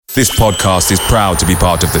This podcast is proud to be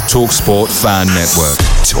part of the TalkSport Fan Network.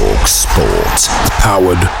 TalkSport.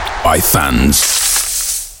 Powered by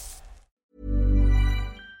fans.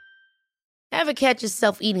 Ever catch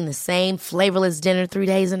yourself eating the same flavorless dinner 3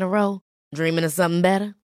 days in a row? Dreaming of something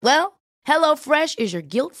better? Well, HelloFresh is your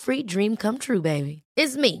guilt-free dream come true, baby.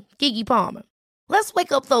 It's me, Keke Palmer. Let's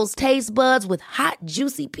wake up those taste buds with hot,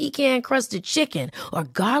 juicy pecan-crusted chicken or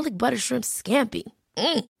garlic butter shrimp scampi.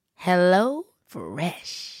 Hello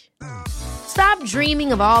Fresh. Stop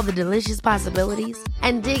dreaming of all the delicious possibilities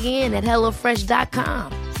and dig in at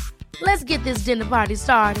HelloFresh.com. Let's get this dinner party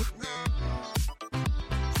started.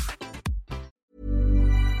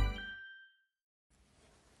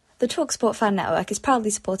 The TalkSport Fan Network is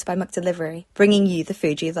proudly supported by McDelivery, bringing you the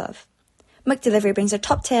food you love. McDelivery brings a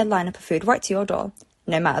top-tier lineup of food right to your door.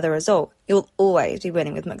 No matter the result, you'll always be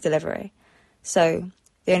winning with McDelivery. So,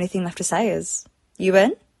 the only thing left to say is, you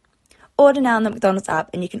win? Order now on the McDonald's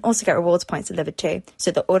app, and you can also get rewards points delivered too,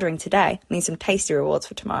 so that ordering today means some tasty rewards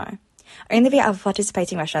for tomorrow. Only via app for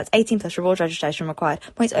participating restaurants. 18 plus rewards registration required.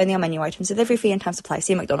 Points only on menu items. Delivery fee and time supply.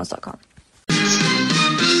 See mcdonalds.com.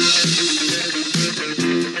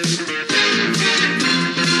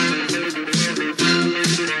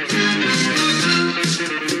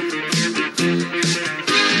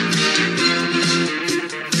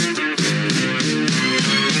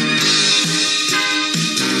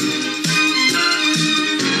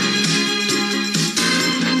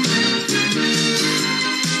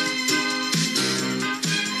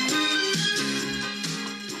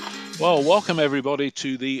 Well, welcome everybody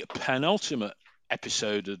to the penultimate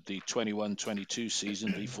episode of the 21-22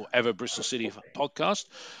 season, the Forever Bristol City podcast.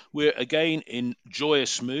 We're again in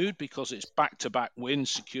joyous mood because it's back-to-back wins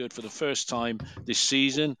secured for the first time this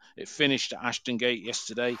season. It finished at Ashton Gate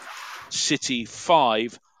yesterday. City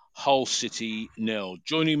 5, Hull City 0.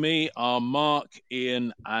 Joining me are Mark,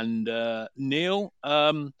 Ian and Neil.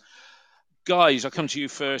 Guys, I'll come to you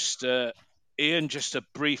first. Ian, just a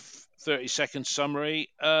brief 30-second summary.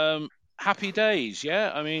 Happy days,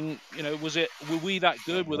 yeah? I mean, you know, were we that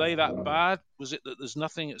good? Were they that bad? Was it that there's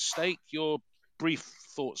nothing at stake? Your brief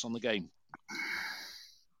thoughts on the game.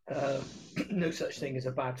 No such thing as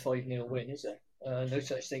a bad 5-0 win, is there? No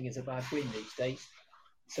such thing as a bad win these days.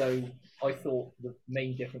 So I thought the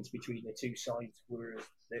main difference between the two sides were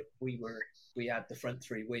that we had the front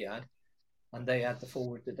three we had, and they had the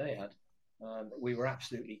forward that they had. We were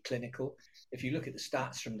absolutely clinical. If you look at the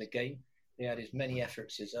stats from the game, they had as many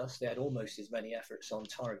efforts as us. They had almost as many efforts on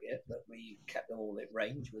target, but we kept them all at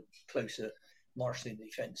range with closer marshalling the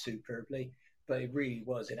defence superbly. But it really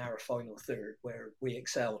was in our final third where we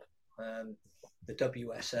excelled. The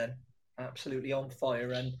WSN absolutely on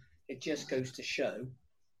fire, and it just goes to show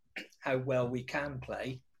how well we can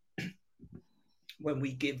play when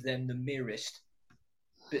we give them the merest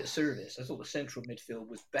bit of service. I thought the central midfield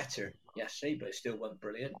was better yesterday, but it still wasn't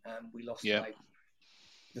brilliant. We lost like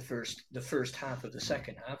the first half of the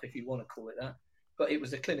second half, if you want to call it that. But it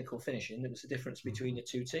was the clinical finishing that was the difference between the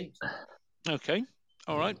two teams. Okay,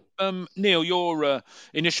 all right. Neil, your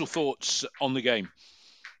initial thoughts on the game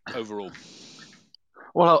overall?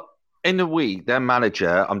 Well, in the week, their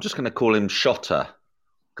manager, I'm just going to call him Shotter,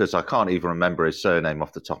 because I can't even remember his surname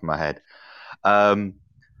off the top of my head,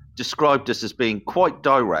 described us as being quite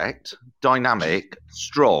direct, dynamic,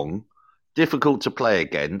 strong, difficult to play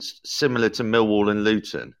against, similar to Millwall and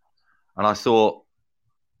Luton. And I thought,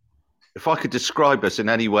 if I could describe us in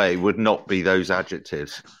any way, it would not be those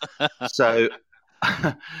adjectives. So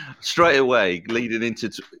straight away, leading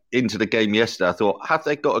into the game yesterday, I thought, have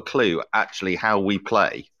they got a clue actually how we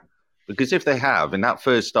play? Because if they have, in that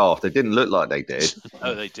first half, they didn't look like they did.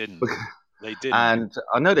 No, they didn't. They didn't. And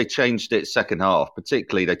I know they changed it second half.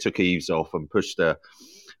 Particularly, they took Eves off and pushed a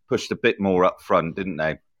bit more up front, didn't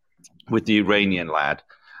they, with the Iranian lad?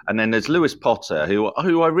 And then there's Lewis Potter, who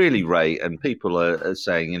I really rate, and people are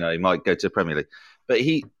saying, you know, he might go to the Premier League. But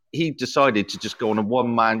he decided to just go on a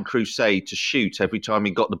one-man crusade to shoot every time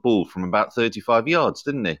he got the ball from about 35 yards,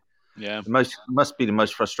 didn't he? Yeah. Must be the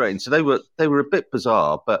most frustrating. So they were a bit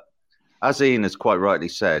bizarre, but as Ian has quite rightly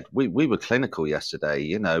said, we were clinical yesterday.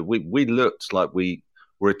 You know, we looked like we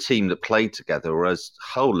were a team that played together, whereas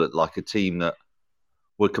Hull looked like a team that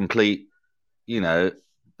were complete, you know,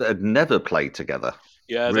 that had never played together.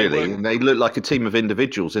 Yeah, really. They looked like a team of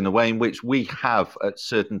individuals in a way in which we have at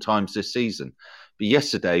certain times this season. But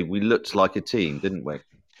yesterday, we looked like a team, didn't we?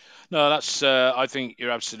 No, that's. I think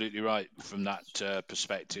you're absolutely right from that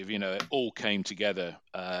perspective. You know, it all came together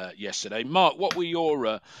yesterday. Mark, what were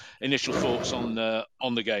your initial thoughts on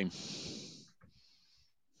the game?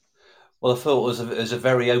 Well, I thought it was a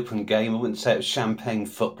very open game. I wouldn't say it was champagne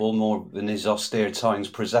football, more than his austere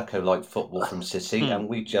times Prosecco-like football from City, and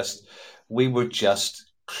we were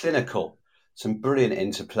just clinical. Some brilliant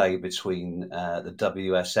interplay between the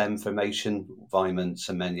WSM formation, Vyman,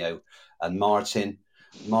 Semenyo, and Martin.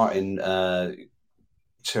 Martin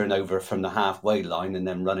turnover from the halfway line and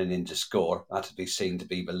then running in to score. Had to be seen to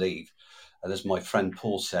be believed. And as my friend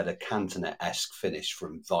Paul said, a Cantona-esque finish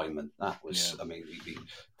from Vyman. That was, I mean, we'd be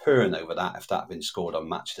purring over that if that had been scored on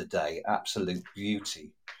Match of the Day. Absolute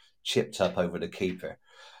beauty, chipped up over the keeper.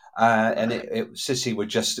 And City were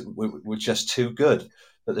just too good.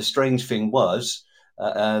 But the strange thing was,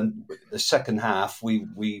 the second half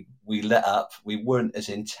we let up. We weren't as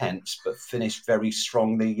intense, but finished very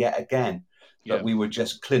strongly yet again. But we were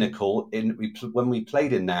just clinical. When we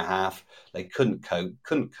played in their half, they couldn't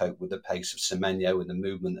cope with the pace of Semenyo and the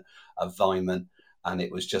movement of Vyman, and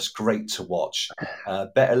it was just great to watch.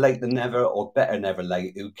 Better late than never, or better never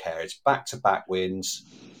late. Who cares? Back-to-back wins,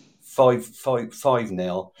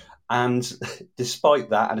 5-0, and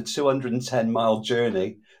despite that, and a 210-mile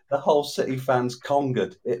journey, the whole City fans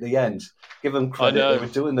congaed at the end. Give them credit; they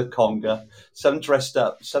were doing the conga. Some dressed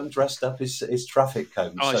up as traffic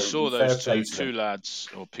cones. I saw those two lads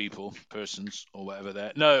or persons or whatever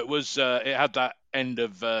there. No, it was it had that end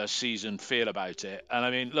of season feel about it. And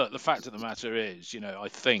I mean, look, the fact of the matter is, I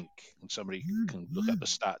think, and somebody can look at the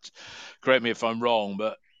stats, correct me if I'm wrong,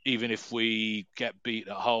 but even if we get beat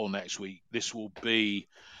at Hull next week, this will be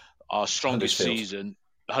our strongest season.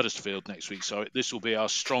 Huddersfield next week, sorry. This will be our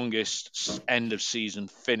strongest end of season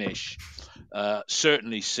finish,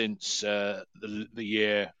 certainly since the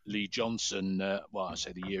year Lee Johnson, I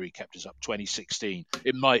say the year he kept us up, 2016.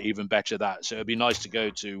 It might even better that. So it'd be nice to go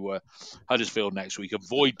to Huddersfield next week,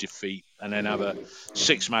 avoid defeat, and then have a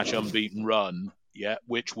 6-match unbeaten run,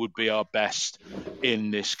 which would be our best in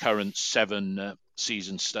this current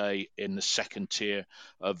 7-season stay in the second tier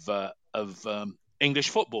of English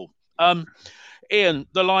football. Ian,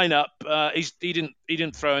 the lineup, he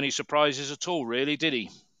didn't throw any surprises at all, really, did he?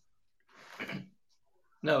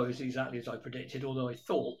 No, it was exactly as I predicted, although I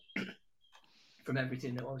thought, from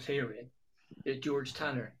everything that I was hearing, that George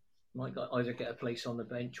Tanner might either get a place on the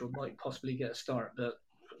bench or might possibly get a start. But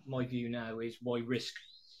my view now is, why risk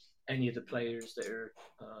any of the players that are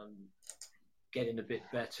getting a bit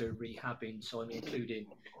better, rehabbing? So I'm including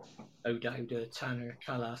O'Dowda, Tanner,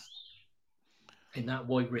 Callas. In that,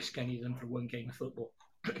 why risk any of them for one game of football?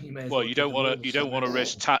 You don't want to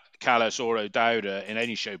risk Callas or O'Dowda in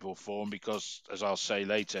any shape or form, because, as I'll say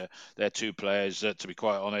later, they're two players that, to be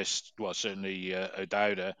quite honest, certainly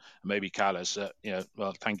O'Dowda, maybe Callas.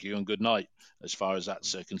 Thank you and good night as far as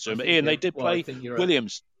that's concerned. But Ian, they did play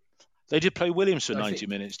Williams. They did play Williams for 90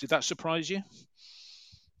 minutes. Did that surprise you?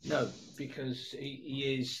 No, because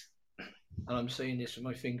he is, and I'm saying this with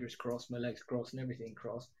my fingers crossed, my legs crossed, and everything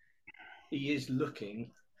crossed. He is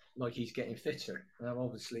looking like he's getting fitter. Now,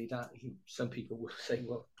 obviously, some people will say,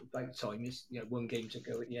 well, about time, is one game to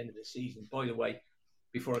go at the end of the season. By the way,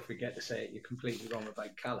 before I forget to say it, you're completely wrong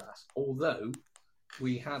about Callas. Although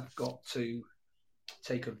we have got to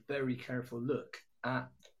take a very careful look at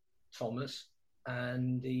Thomas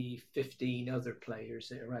and the 15 other players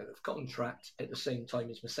that are out of contract at the same time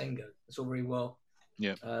as Masengo. It's all very well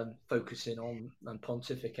focusing on and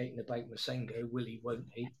pontificating about Masengo. Will he,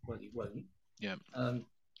 won't he? Well, he won't. Yeah.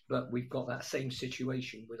 But we've got that same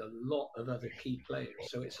situation with a lot of other key players.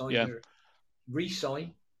 So it's either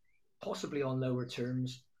re-sign, possibly on lower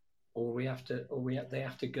terms, or they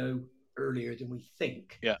have to go earlier than we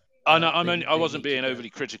think. Yeah. I wasn't being overly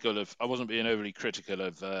critical of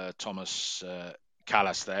Thomas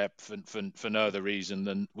Callas there for no other reason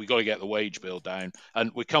than we got to get the wage bill down,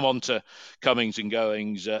 and we come on to comings and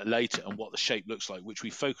goings later and what the shape looks like, which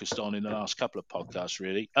we focused on in the last couple of podcasts.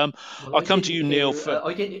 Really, I'll come to you, Neil.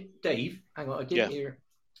 I didn't, Dave. Hang on, I didn't hear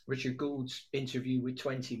Richard Gould's interview with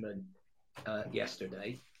Twentyman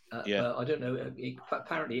yesterday. But I don't know.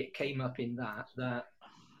 Apparently, it came up in that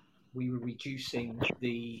we were reducing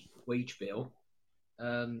the wage bill.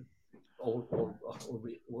 We're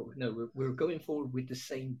going forward with the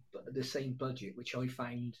same budget, which I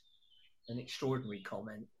found an extraordinary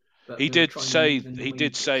comment. But he did say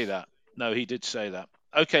that. No, he did say that.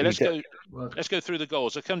 Okay, let's go through the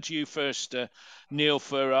goals. I'll come to you first, Neil.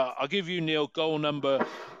 I'll give you, Neil, goal number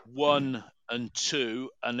 1 and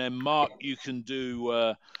 2, and then Mark, you can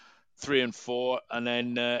do 3 and 4, and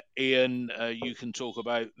then Ian, you can talk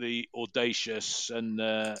about the audacious, and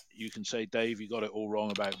you can say, Dave, you got it all wrong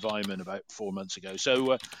about Vyman about 4 months ago.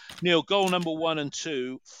 So, Neil, goal number 1 and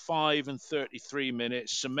 2, 5 and 33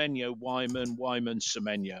 minutes. Semenyo, Wyman,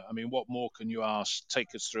 Semenyo. I mean, what more can you ask?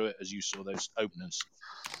 Take us through it as you saw those openers.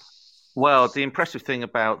 Well, the impressive thing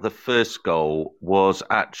about the first goal was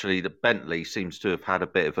actually that Bentley seems to have had a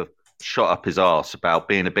bit of a shot up his arse about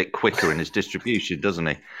being a bit quicker in his distribution, doesn't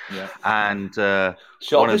he? Yeah. And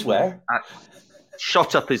shot up his where?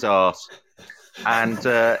 Shot up his arse, and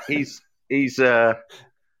his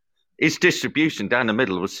distribution down the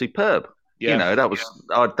middle was superb. Yeah. You know,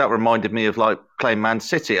 that reminded me of like playing Man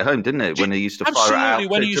City at home, didn't it? When he used to fire it out.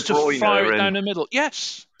 When he used to fire it down the middle.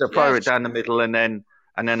 Yes. To fire it down the middle and then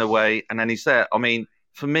away, and then he's there. I mean,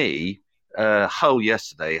 for me, Hull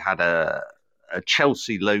yesterday had a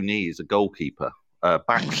Chelsea loanee as a goalkeeper,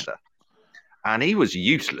 Baxter, and he was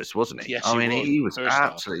useless, wasn't he? Yes, he was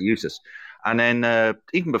absolutely useless. And then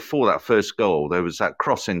even before that first goal, there was that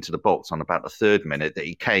cross into the box on about the 3rd minute that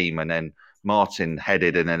he came, and then Martin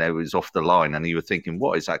headed, and then it was off the line, and you were thinking,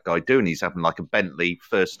 what is that guy doing? He's having like a Bentley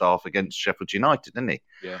first half against Sheffield United, didn't he?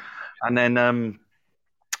 Yeah. And then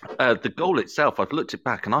the goal itself, I've looked it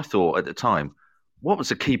back, and I thought at the time, what was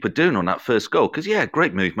the keeper doing on that first goal? Because,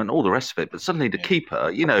 great movement, all the rest of it. But suddenly the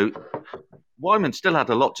keeper, Wyman still had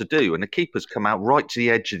a lot to do. And the keeper's come out right to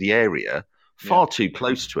the edge of the area, far too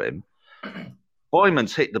close to him.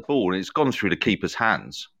 Wyman's hit the ball and it's gone through the keeper's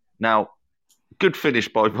hands. Now, good finish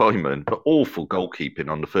by Wyman, but awful goalkeeping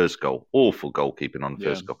on the first goal.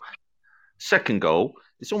 First goal. Second goal,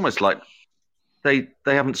 it's almost like they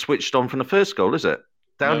haven't switched on from the first goal, is it?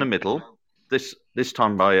 Down the middle. This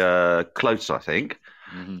time by Close, I think.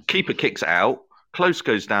 Mm-hmm. Keeper kicks it out. Close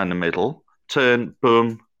goes down the middle. Turn,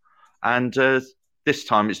 boom. And this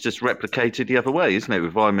time it's just replicated the other way, isn't it?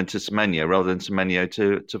 With Vyman to Semenyo rather than Semenyo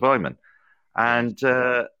to Vyman. And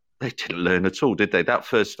they didn't learn at all, did they? That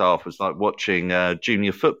first half was like watching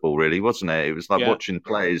junior football, really, wasn't it? It was like watching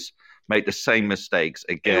players make the same mistakes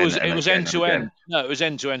again. It was end to end. No, it was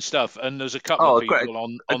end to end stuff. And there's a couple of people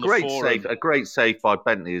on the forum. A great save by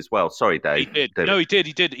Bentley as well. Sorry, Dave. He did. No, he did.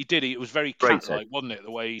 It was very cat-like, wasn't it?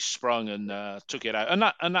 The way he sprung and took it out.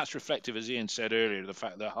 And that's reflective, as Ian said earlier, the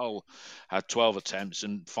fact that Hull had 12 attempts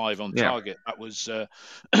and 5 on target. That was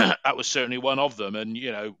that was certainly one of them. And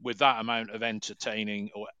with that amount of entertaining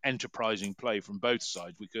or enterprising play from both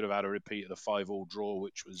sides, we could have had a repeat of the 5-5 draw,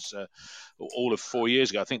 which was all of 4 years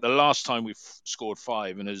ago. I think the last time we've scored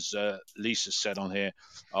 5, and as Lisa said on here,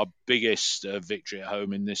 our biggest victory at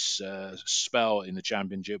home in this spell in the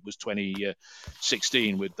Championship was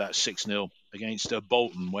 2016 with that 6-0 against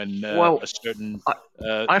Bolton when a certain...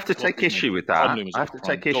 I have to take issue with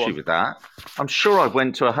that. I'm sure I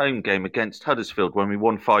went to a home game against Huddersfield when we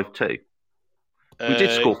won 5-2. We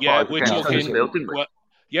did score 5 against Huddersfield, didn't we? Well,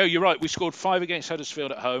 yeah, you're right. We scored 5 against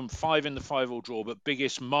Huddersfield at home, 5 in the 5-5 draw, but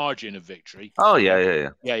biggest margin of victory. Oh,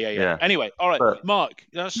 yeah. Anyway, all right, Mark,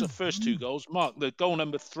 that's the first 2 goals. Mark, the goal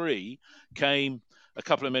number 3 came a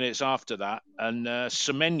couple of minutes after that, and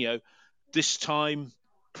Semenyo, this time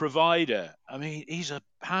provider. I mean, he's a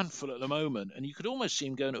handful at the moment, and you could almost see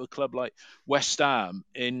him going to a club like West Ham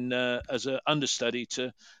as an understudy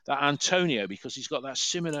to that Antonio, because he's got that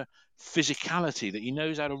similar physicality that he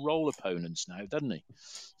knows how to roll opponents now, doesn't he?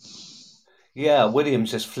 Yeah, Williams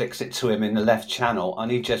just flicks it to him in the left channel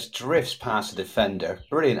and he just drifts past the defender.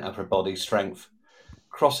 Brilliant upper body strength.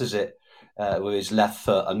 Crosses it with his left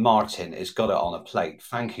foot, and Martin has got it on a plate.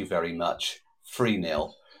 Thank you very much.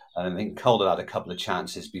 3-0. I think Calder had a couple of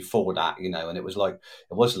chances before that, and it was like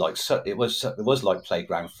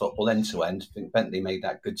playground football end to end. I think Bentley made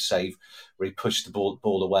that good save where he pushed the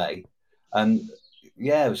ball away, and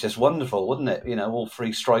it was just wonderful, wasn't it? All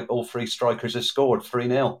three strikers have scored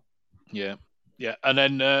 3-0. Yeah. And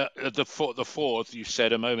then the fourth, you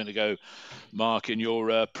said a moment ago, Mark, in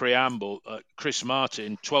your preamble, Chris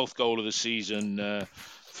Martin, 12th goal of the season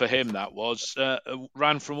for him. That was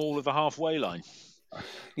ran from all of the halfway line.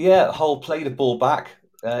 Yeah, Hull played the ball back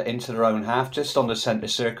into their own half, just on the centre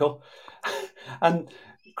circle. And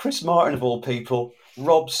Chris Martin, of all people,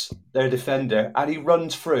 robs their defender and he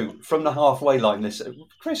runs through from the halfway line.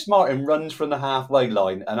 Chris Martin runs from the halfway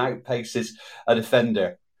line and outpaces a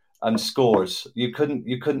defender and scores. You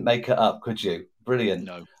couldn't make it up, could you? Brilliant.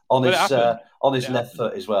 No. On his left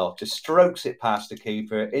foot as well. Just strokes it past the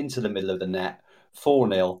keeper into the middle of the net.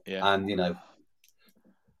 4-0. Yeah. And,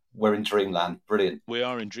 we're in dreamland. Brilliant. We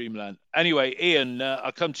are in dreamland. Anyway, Ian,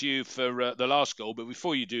 I'll come to you for the last goal, but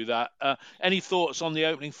before you do that, any thoughts on the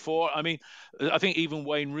opening four? I mean, I think even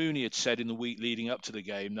Wayne Rooney had said in the week leading up to the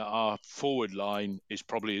game that our forward line is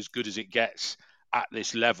probably as good as it gets at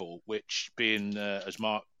this level, which being, as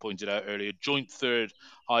Mark pointed out earlier, joint third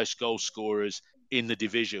highest goal scorers in the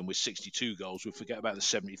division with 62 goals. We forget about the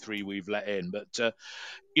 73 we've let in, but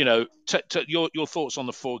your thoughts on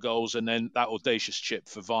the 4 goals and then that audacious chip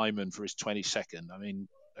for Vyman for his 22nd. I mean,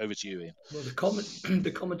 over to you, Ian. Well,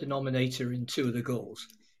 the common denominator in 2 of the goals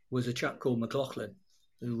was a chap called McLaughlin,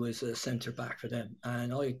 who was a centre back for them,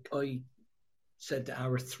 and I said that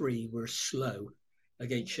our 3 were slow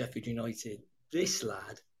against Sheffield United. This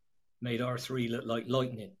lad made our 3 look like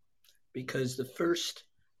lightning, because the first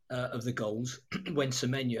of the goals, when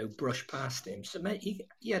Semenyo brushed past him, he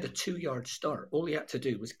had a 2-yard start. All he had to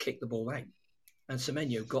do was kick the ball out. And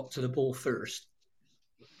Semenyo got to the ball first,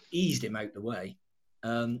 eased him out the way,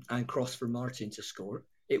 and crossed for Martin to score.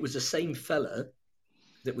 It was the same fella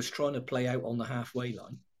that was trying to play out on the halfway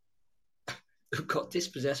line who got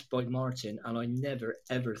dispossessed by Martin, and I never,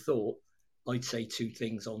 ever thought I'd say 2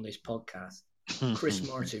 things on this podcast. Chris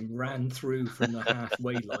Martin ran through from the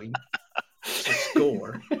halfway line to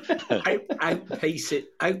score,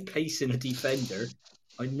 outpacing a defender.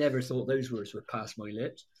 I never thought those words would pass my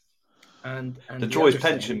lips. And the draw is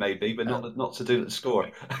pension, maybe, but not to do with the score.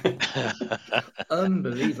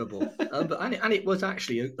 Unbelievable. And it was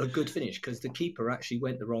actually a good finish, because the keeper actually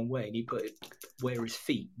went the wrong way and he put it where his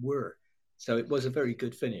feet were. So it was a very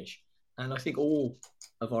good finish. And I think all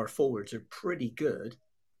of our forwards are pretty good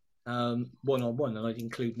one-on-one, and I'd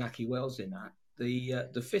include Naki Wells in that. The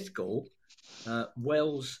 5th goal,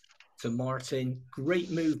 Wells to Martin,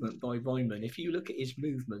 great movement by Vyman. If you look at his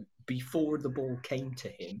movement before the ball came to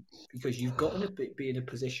him, because you've got to be in a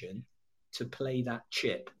position to play that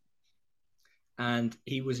chip, and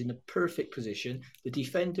he was in a perfect position. The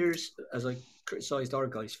defenders, as I criticised our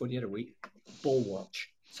guys for the other week, ball watch.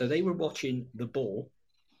 So they were watching the ball,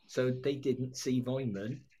 so they didn't see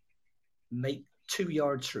Vyman make 2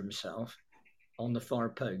 yards for himself on the far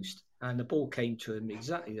post, and the ball came to him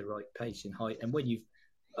exactly the right pace and height. And when you've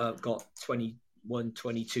got 21,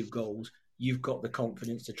 22 goals, you've got the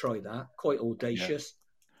confidence to try that. Quite audacious.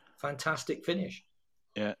 Yeah. Fantastic finish.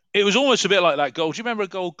 Yeah, it was almost a bit like that goal. Do you remember a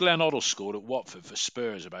goal Glenn Hoddle scored at Watford for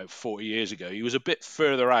Spurs about 40 years ago? He was a bit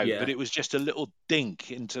further out, but it was just a little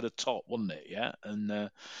dink into the top, wasn't it? Yeah, and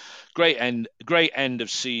great end of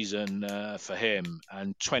season for him,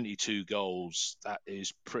 and 22 goals. That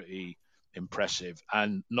is pretty impressive,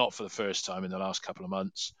 and not for the first time in the last couple of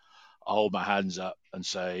months. I hold my hands up and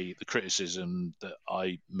say the criticism that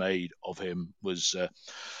I made of him was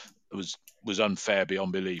unfair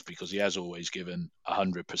beyond belief, because he has always given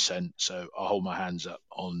 100%. So I hold my hands up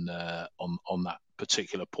on that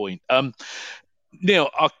particular point. Neil,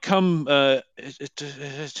 I'll come.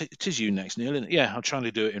 It is you next, Neil, isn't it? Yeah, I'm trying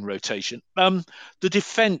to do it in rotation. The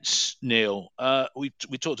defence, Neil. We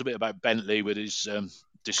talked a bit about Bentley with his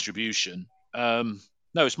distribution.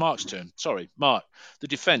 No, it's Mark's turn. Sorry, Mark. The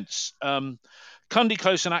defence. Cundy,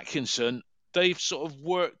 Close and Atkinson, they've sort of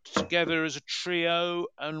worked together as a trio,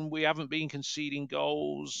 and we haven't been conceding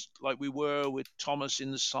goals like we were with Thomas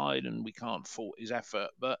in the side, and we can't fault his effort.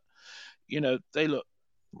 But, they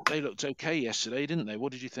looked okay yesterday, didn't they?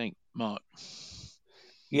 What did you think, Mark?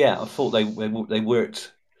 Yeah, I thought they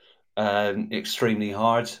worked extremely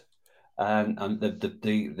hard, and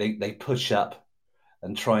they push up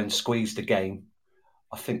and try and squeeze the game.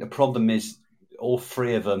 I think the problem is all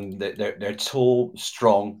 3 of them, they're tall,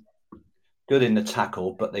 strong, good in the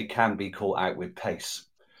tackle, but they can be caught out with pace.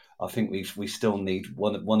 I think we still need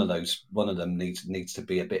one of them needs to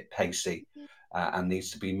be a bit pacey and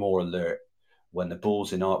needs to be more alert when the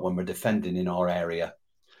ball's when we're defending in our area,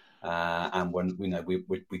 and when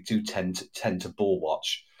we do tend to ball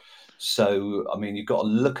watch. So I mean, you've got to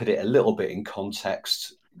look at it a little bit in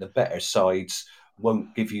context. The better sides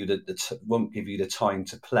won't give you the time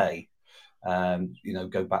to play.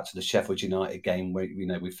 Go back to the Sheffield United game where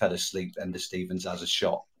we fell asleep. Ender Stevens has a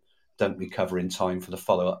shot, don't recover in time for the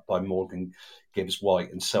follow up by Morgan Gibbs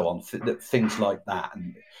White, and so on. Things like that,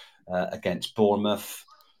 and against Bournemouth,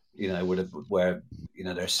 where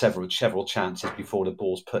there are several chances before the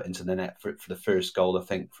ball's put into the net for the first goal. I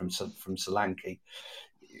think from Solanke.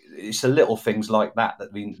 It's the little things like that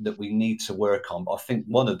we need to work on. But I think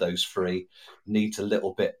one of those 3 needs a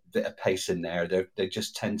little bit of pace in there. They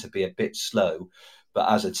just tend to be a bit slow. But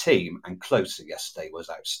as a team, and Closer yesterday was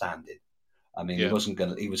outstanding. I mean,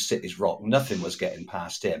 he was sit his rock. Nothing was getting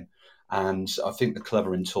past him. And I think the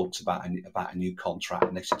Cleverin talks about a new contract,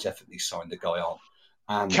 and they should definitely sign the guy on.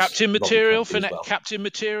 and captain Robbie material Kennedy for as well. Captain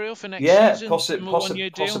material for next Yeah, season.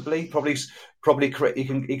 possibly. Probably he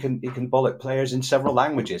can bollock players in several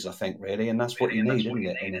languages, I think, really, and that's what you need, isn't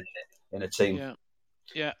it, in a team. Yeah.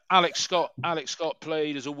 Yeah, Alex Scott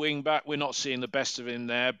played as a wing back. We're not seeing the best of him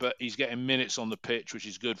there, but he's getting minutes on the pitch, which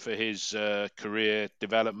is good for his career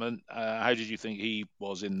development. How did you think he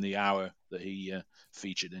was in the hour that he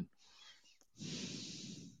featured in?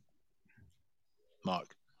 Mark.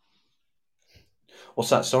 What's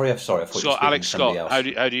that? Sorry, I thought you were speaking Alex to somebody Scott.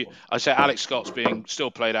 else. How do you? I say Alex Scott's being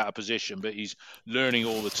still played out of position, but he's learning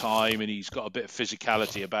all the time, and he's got a bit of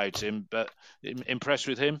physicality about him. But impressed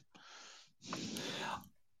with him?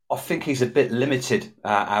 I think he's a bit limited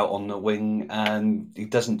out on the wing, and he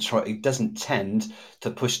doesn't tend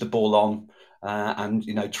to push the ball on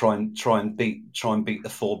and try and beat the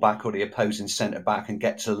fullback or the opposing centre back and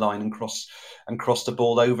get to the line and cross the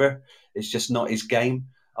ball over. It's just not his game.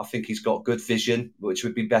 I think he's got good vision, which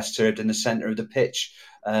would be best served in the centre of the pitch,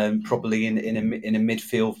 probably in a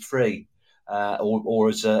midfield three. Or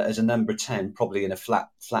as a number 10, probably in a flat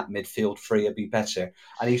midfield three, would be better.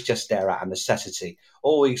 And he's just there out of necessity.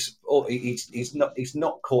 He's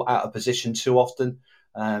not caught out of position too often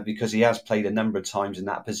because he has played a number of times in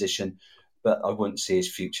that position. But I wouldn't see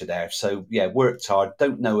his future there. So yeah, worked hard.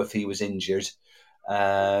 Don't know if he was injured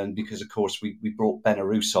because of course we brought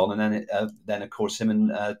Benarous on, and then of course him and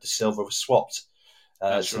De Silva were swapped.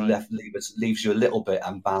 So right. Leaves you a little bit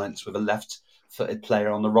unbalanced with a left-footed player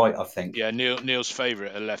on the right, I think. Yeah, Neil's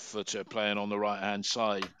favourite, a left-footer playing on the right-hand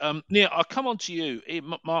side. Neil, I'll come on to you.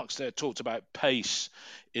 Mark's there talked about pace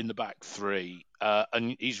in the back three,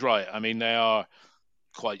 and he's right. I mean, they are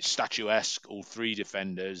quite statuesque, all three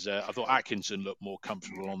defenders. I thought Atkinson looked more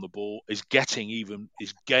comfortable on the ball, is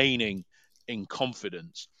gaining in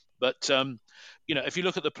confidence. But, if you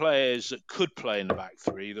look at the players that could play in the back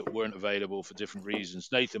three that weren't available for different reasons,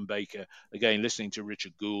 Nathan Baker, again, listening to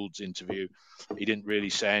Richard Gould's interview, he didn't really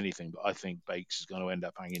say anything, but I think Bakes is going to end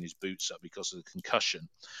up hanging his boots up because of the concussion.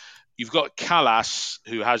 You've got Callas,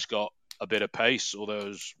 who has got a bit of pace, although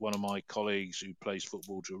as one of my colleagues who plays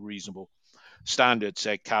football to a reasonable standard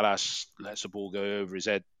said, Callas lets the ball go over his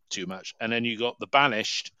head too much. And then you got the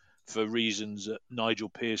banished for reasons that Nigel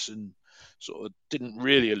Pearson sort of didn't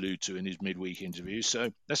really allude to in his midweek interview.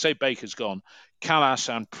 So let's say Baker's gone. Callas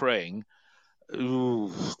and Pring,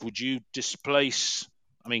 would you displace?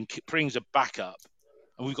 I mean, Pring's a backup,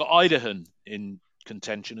 and we've got Idahan in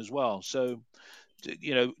contention as well. So,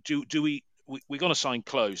 do we? We're going to sign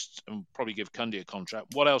Close and probably give Cundy a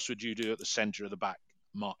contract. What else would you do at the centre of the back,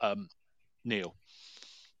 Neil?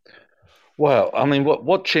 Well, I mean,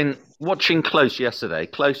 watching Close yesterday,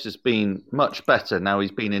 Close has been much better now he's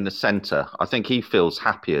been in the centre. I think he feels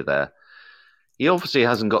happier there. He obviously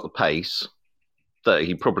hasn't got the pace that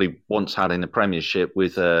he probably once had in the Premiership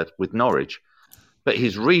with Norwich, but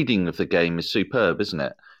his reading of the game is superb, isn't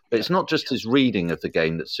it? But it's not just his reading of the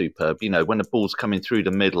game that's superb. When the ball's coming through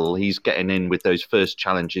the middle, he's getting in with those first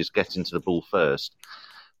challenges, getting to the ball first.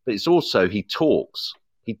 But it's also he talks.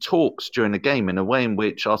 He talks during the game in a way in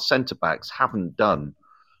which our centre-backs haven't done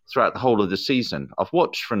throughout the whole of the season. I've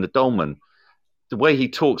watched from the Dolman the way he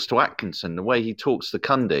talks to Atkinson, the way he talks to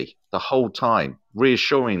Cundy the whole time,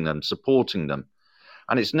 reassuring them, supporting them.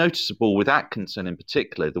 And it's noticeable with Atkinson in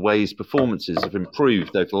particular, the way his performances have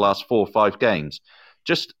improved over the last 4 or 5 games.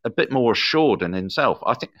 Just a bit more assured in himself.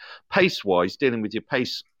 I think pace-wise, dealing with your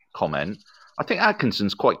pace comment, I think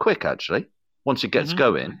Atkinson's quite quick, actually, once he gets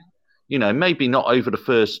going. Maybe not over the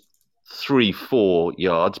first 3-4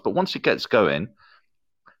 yards, but once it gets going,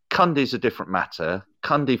 Cundy's a different matter.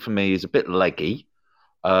 Cundy, for me, is a bit leggy.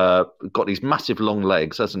 Got these massive long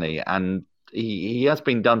legs, hasn't he? And he has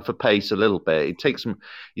been done for pace a little bit. It takes him.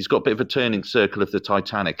 He's got a bit of a turning circle of the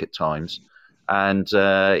Titanic at times, and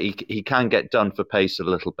he can get done for pace a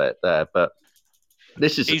little bit there. But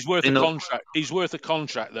this is he's worth a contract. He's worth a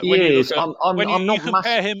contract. That he is.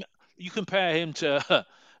 You compare him to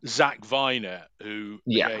Zach Viner, who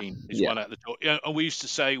again is one at the door. And we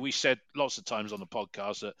said lots of times on the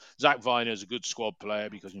podcast that Zach Viner is a good squad player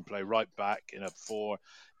because he can play right back in a 4,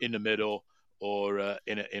 in the middle, or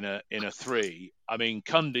in a 3. I mean,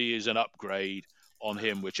 Cundy is an upgrade on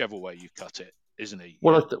him, whichever way you cut it, isn't he?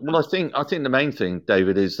 Well, I think the main thing,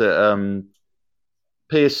 David, is that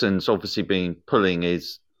Pearson's obviously been pulling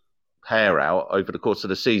his hair out over the course of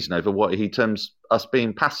the season over what he terms us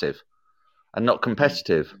being passive and not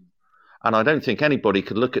competitive. And I don't think anybody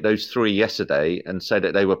could look at those 3 yesterday and say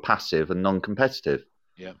that they were passive and non-competitive.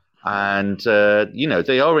 Yeah. And,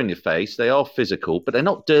 they are in your face, they are physical, but they're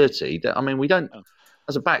not dirty. I mean, we don't...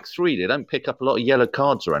 as a back three, they don't pick up a lot of yellow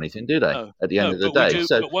cards or anything, do they? No, At the end no, of the but we day. do.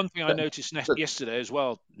 So, But one thing I but, noticed yesterday as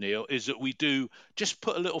well, Neil, is that we do just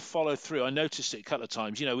put a little follow through. I noticed it a couple of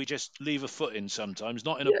times. We just leave a foot in sometimes,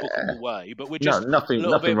 not in a yeah, bookable way, but we're no, just a little nothing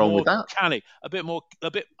bit wrong more with that. canny, a bit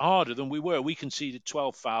harder than we were. We conceded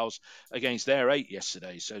 12 fouls against their 8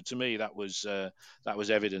 yesterday. So to me, that was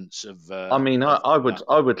evidence of. I mean, I would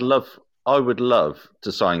love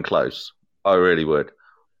to sign Close. I really would.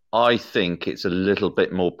 I think it's a little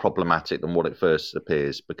bit more problematic than what it first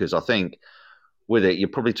appears, because I think with it, you're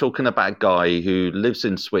probably talking about a guy who lives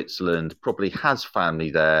in Switzerland, probably has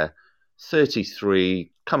family there,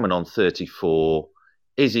 33, coming on 34.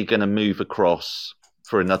 Is he going to move across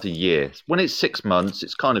for another year? When it's 6 months,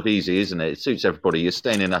 it's kind of easy, isn't it? It suits everybody. You're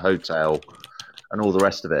staying in a hotel and all the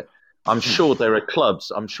rest of it. I'm sure there are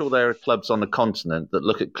clubs on the continent that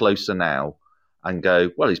look at Closer now and go,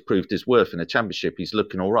 well, he's proved his worth in a championship. He's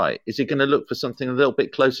looking all right. Is he going to look for something a little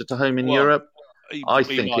bit closer to home in Europe? I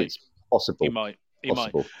think it's possible. He might.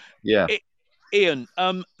 Yeah. Ian,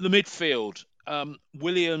 the midfield,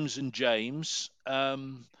 Williams and James.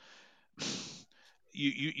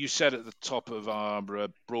 You said at the top of our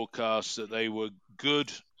broadcast that they were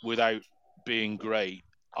good without being great.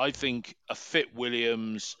 I think a fit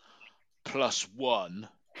Williams +1,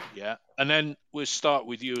 yeah, and then we'll start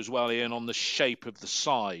with you as well, Ian, on the shape of the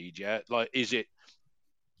side, yeah. Like,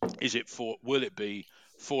 will it be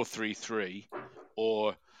 4-3-3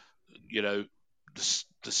 or the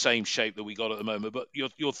same shape that we got at the moment? But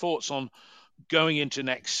your thoughts on going into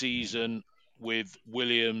next season with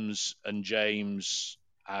Williams and James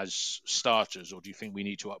as starters, or do you think we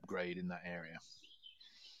need to upgrade in that area?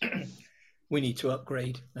 We need to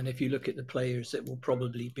upgrade, and if you look at the players that will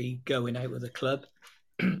probably be going out of the club,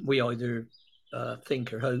 we either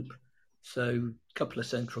think or hope. So a couple of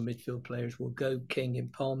central midfield players will go. King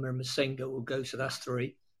and Palmer, Masengo will go, so that's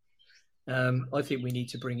 3. I think we need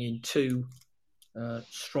to bring in 2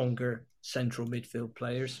 stronger central midfield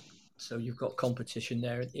players, so you've got competition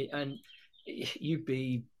there, and you'd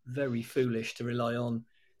be very foolish to rely on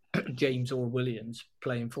James or Williams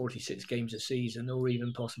playing 46 games a season, or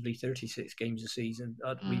even possibly 36 games a season.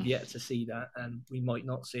 We've yet to see that, and we might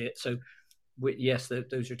not see it. So, yes,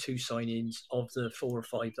 those are 2 signings of the 4 or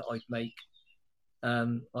 5 that I'd make.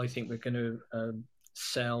 I think we're going to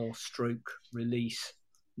release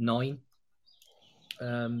 9.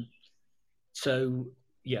 So,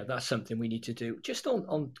 yeah, that's something we need to do. Just on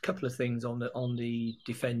a couple of things on the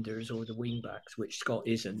defenders or the wing backs, which Scott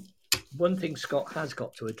isn't. One thing Scott has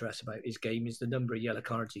got to address about his game is the number of yellow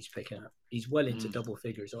cards he's picking up. He's well into double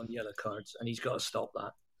figures on yellow cards, and he's got to stop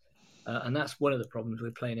that. And that's one of the problems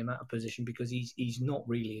with playing him out of position, because he's not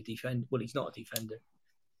really a defender. Well, he's not a defender.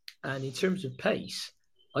 And in terms of pace,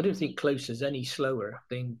 I don't think Closer's any slower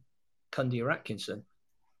than Cundy or Atkinson.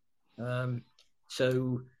 But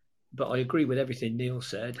I agree with everything Neil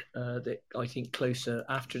said, that I think Closer,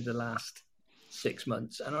 after the last 6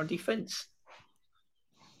 months, and our defence,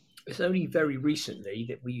 it's only very recently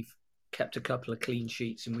that we've kept a couple of clean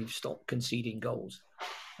sheets and we've stopped conceding goals.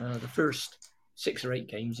 The first 6 or 8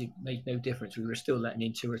 games, it made no difference. We were still letting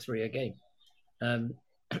in 2 or 3 a game.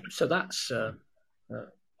 So that's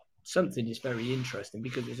something that's very interesting,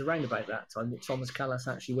 because it was around about that time that Thomas Callas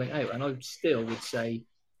actually went out. And I still would say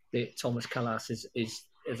that Thomas Callas is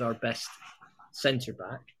our best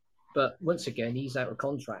centre-back. But once again, he's out of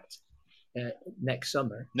contract next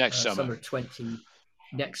summer. Next summer,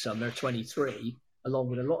 23, along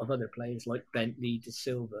with a lot of other players like Bentley, De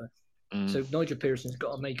Silva. So Nigel Pearson's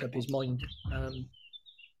got to make up his mind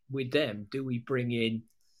with them. Do we bring in,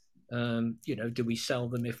 do we sell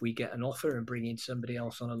them if we get an offer and bring in somebody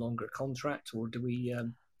else on a longer contract? Or do we,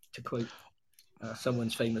 to quote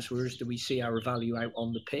someone's famous words, do we see our value out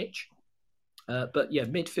on the pitch? But yeah,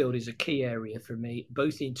 midfield is a key area for me,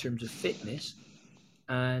 both in terms of fitness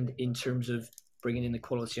and in terms of bringing in the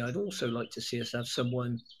quality. I'd also like to see us have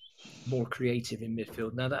someone more creative in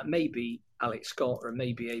midfield. Now, that may be Alex Scott or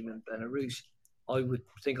maybe Eamon Benarous. I would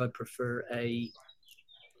think I'd prefer a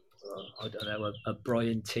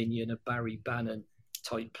Brian Tinian, a Barry Bannon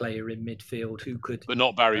type player in midfield who could, but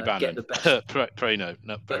not Barry Bannon. Get the best. Pray no,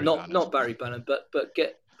 not Barry Bannon. Not Barry Bannon, but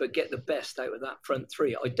get the best out of that front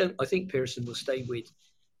 3. I think Pearson will stay with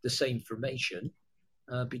the same formation.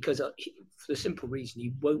 Because for the simple reason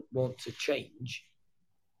he won't want to change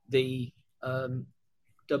the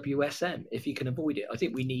WSM if he can avoid it. I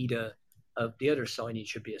think we need the other signing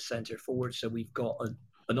should be a centre forward, so we've got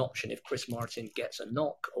an option if Chris Martin gets a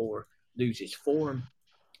knock or loses form.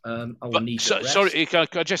 I will need the rest. Sorry, can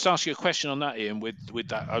I just ask you a question on that, Ian? With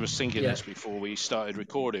that, I was thinking this before we started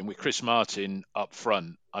recording. With Chris Martin up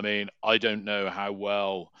front, I mean, I don't know how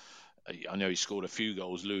well. I know he scored a few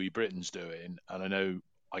goals. Louis Britton's doing, and I know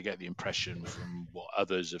I get the impression from what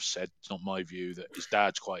others have said. It's not my view that his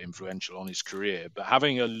dad's quite influential on his career, but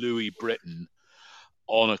having a Louis Britton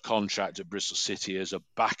on a contract at Bristol City as a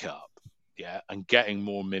backup. Yeah, and getting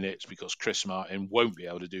more minutes because Chris Martin won't be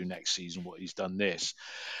able to do next season what he's done this.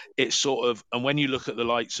 It's sort of, and when you look at the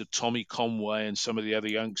likes of Tommy Conway and some of the other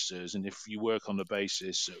youngsters, and if you work on the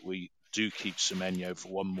basis that we do keep Semenyo for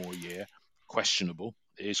one more year, questionable,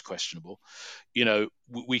 it is questionable, you know,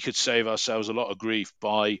 we could save ourselves a lot of grief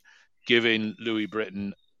by giving Louis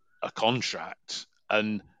Britton a contract,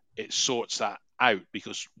 and it sorts that out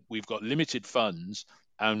because we've got limited funds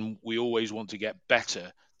and we always want to get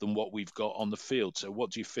better than what we've got on the field. So what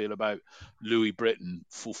do you feel about Louis Britton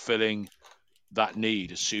fulfilling that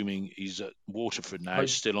need, assuming he's at Waterford now,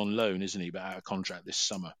 still on loan, isn't he, but out of contract this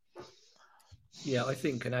summer? Yeah, I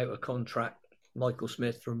think an out-of-contract Michael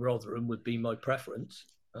Smith from Rotherham would be my preference.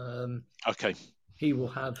 Okay. He will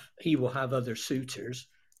have other suitors.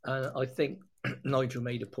 I think Nigel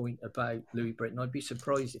made a point about Louis Britton. I'd be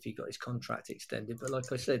surprised if he got his contract extended. But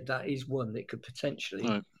like I said, that is one that could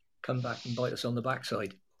potentially come back and bite us on the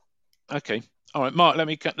backside. Okay. All right, Mark, let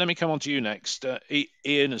me come on to you next.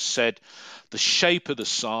 Ian has said the shape of the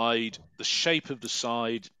side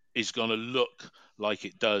is going to look like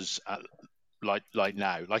it does like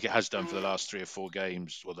now, like it has done for the last 3 or 4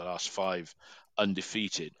 games or the last 5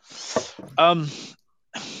 undefeated.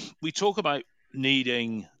 We talk about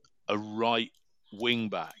needing a right wing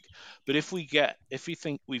back, but if we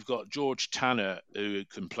think we've got George Tanner who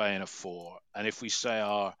can play in a 4, and if we say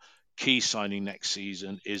our key signing next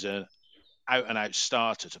season is a out-and-out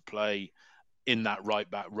starter to play in that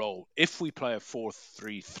right-back role. If we play a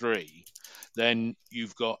 4-3-3, then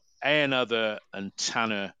you've got another and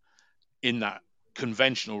Tanner in that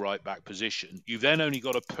conventional right-back position. You've then only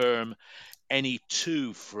got to perm any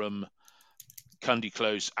 2 from Cundy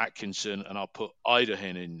Close, Atkinson, and I'll put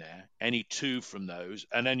Idahin in there, any 2 from those.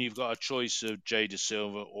 And then you've got a choice of Jay De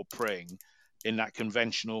Silva or Pring in that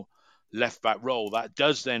conventional left-back role. That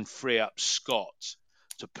does then free up Scott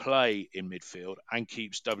to play in midfield and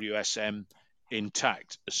keeps WSM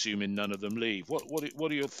intact, assuming none of them leave.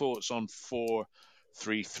 What are your thoughts on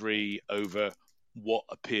 4-3-3 over what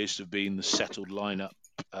appears to have been the settled lineup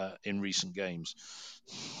in recent games?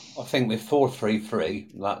 I think with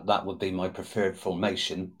 4-3-3, that would be my preferred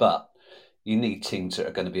formation, but you need teams that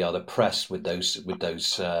are going to be able to press with those 3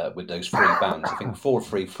 bands. I think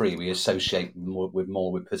 4-3-3 we associate more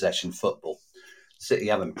with possession football. City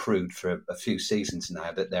haven't proved for a few seasons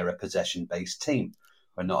now that they're a possession-based team.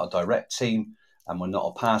 We're not a direct team and we're not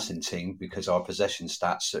a passing team because our possession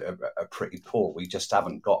stats are pretty poor. We just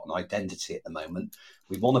haven't got an identity at the moment.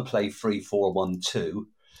 We want to play 3-4-1-2,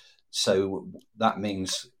 so that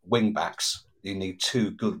means wing-backs. You need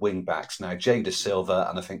 2 good wing-backs. Now, Jay De Silva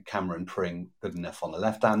and I think Cameron Pring, good enough on the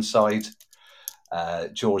left-hand side.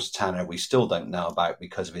 George Tanner, we still don't know about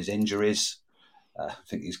because of his injuries. I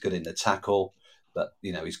think he's good in the tackle. But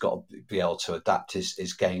he's got to be able to adapt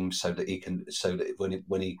his game so that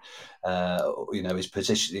when he his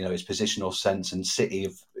position, his positional sense. And City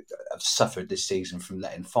have suffered this season from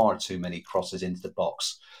letting far too many crosses into the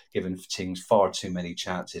box, giving teams far too many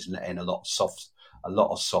chances and letting a lot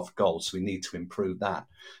of soft goals. So we need to improve that.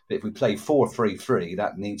 But if we play 4-3-3,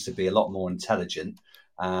 that needs to be a lot more intelligent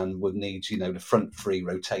and would need the front 3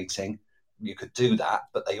 rotating. You could do that,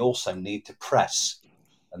 but they also need to press.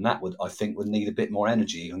 And that would need a bit more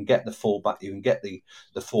energy. You can get the fullback, you can get the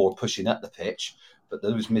 4 pushing up the pitch, but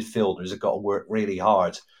those midfielders have got to work really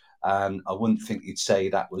hard. And I wouldn't think you'd say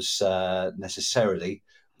that was necessarily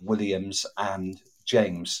Williams and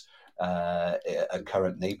James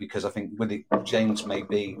currently, because I think James may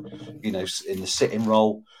be, in the sitting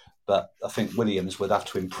role, but I think Williams would have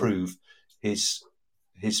to improve his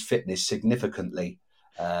fitness significantly.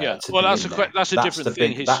 That's a different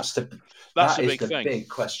thing. That's a big thing. Big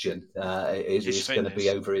question. Is going to be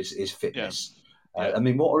over his fitness. Yeah. I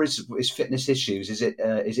mean, what are his fitness issues? Is it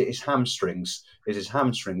his hamstrings? Is his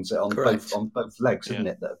hamstrings on both legs, isn't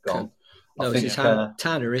it, that have gone? No, it's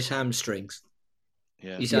Tanner is hamstrings.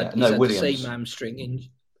 Yeah. He's had the same hamstring. In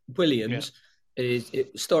Williams,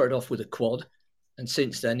 it started off with a quad, and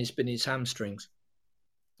since then it's been his hamstrings.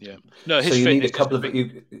 Yeah. No, his So you need a fitness is couple a of big.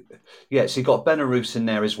 you. Yeah, so you've got Benarouz in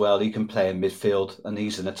there as well. He can play in midfield, and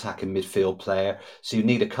he's an attacking midfield player. So you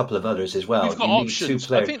need a couple of others as We've well. got You need two options. I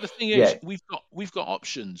players. think the thing is, Yeah, we've got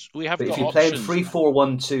options. We have but if got you're playing options.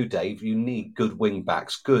 3-4-1-2, Dave, you need good wing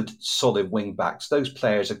backs, good solid wing backs. Those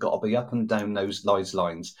players have got to be up and down those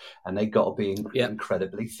lines, and they've got to be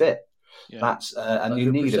incredibly fit. Yeah. That's and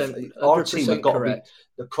you need our team have got to be.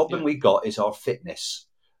 The problem we got is our fitness.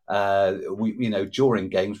 During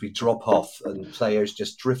games we drop off and players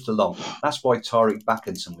just drift along. That's why Tariq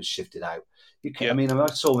Backinson was shifted out. I mean,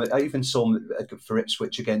 I even saw him for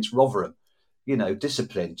Ipswich against Rotherham.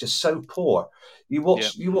 Discipline just so poor. You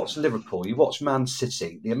watch Liverpool, you watch Man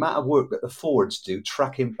City. The amount of work that the forwards do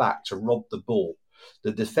tracking back to rob the ball.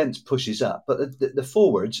 The defence pushes up, but the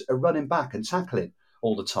forwards are running back and tackling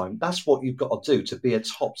all the time. That's what you've got to do to be a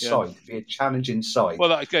top side, to be a challenging side.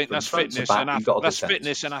 Well, again, that's fitness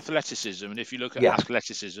fitness and athleticism. And if you look at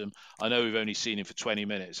athleticism, I know we've only seen him for 20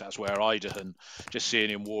 minutes. That's where Idahan, just seeing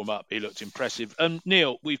him warm up, he looked impressive.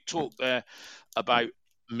 Neil, we've talked there about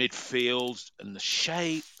midfield and the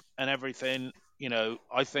shape and everything.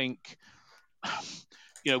 I think,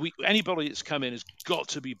 anybody that's come in has got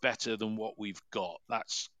to be better than what we've got. That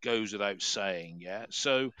goes without saying, yeah.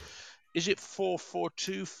 So, is it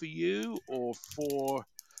 4-4-2 for you or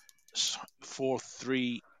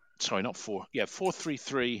 4-4-3? Sorry, not 4. Yeah,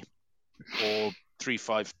 4-3-3 or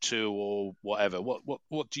 3-5-2 or whatever.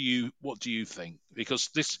 What do you think? Because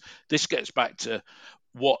this gets back to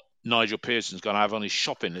what Nigel Pearson's going to have on his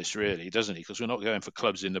shopping list, really, doesn't he? Because we're not going for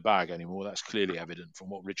clubs in the bag anymore. That's clearly evident from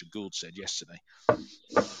what Richard Gould said yesterday.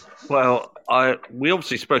 Well, we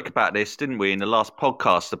obviously spoke about this, didn't we, in the last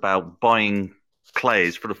podcast about buying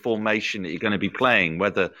players for the formation that you're going to be playing.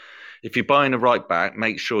 Whether if you're buying a right back,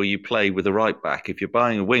 make sure you play with a right back. If you're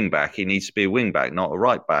buying a wing back, he needs to be a wing back, not a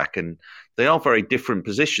right back. And they are very different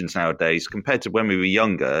positions nowadays compared to when we were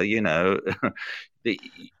younger.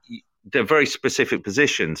 They're very specific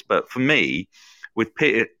positions. But for me, with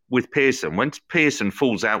Pearson, when Pearson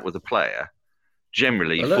falls out with a player,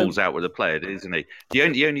 generally falls out with a player, isn't he?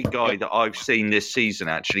 The only guy that I've seen this season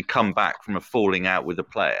actually come back from a falling out with a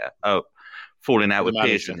player, falling out with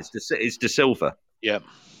Pearson, is De Silva. Yeah.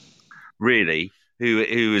 Really, who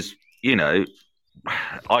is,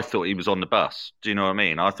 I thought he was on the bus. Do you know what I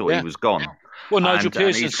mean? I thought he was gone. Well, Nigel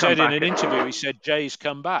Pearson said in an interview, he said Jay's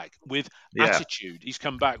come back with attitude. He's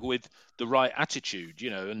come back with the right attitude,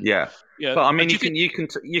 and But I mean,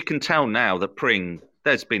 you can tell now that Pring,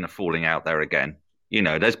 there's been a falling out there again.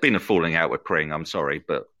 There's been a falling out with Pring. I'm sorry,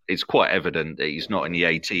 but it's quite evident that he's not in the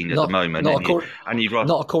 18 at the moment.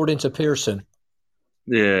 Not according to Pearson.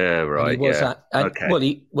 Yeah, right. He was okay. Well,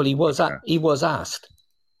 he was asked.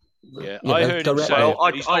 Yeah, I heard him say. Well,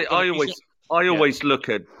 I always look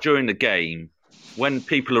at during the game when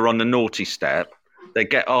people are on the naughty step, they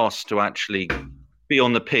get asked to actually be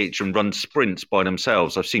on the pitch and run sprints by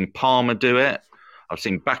themselves. I've seen Palmer do it. I've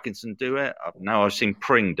seen Backinson do it. Now I've seen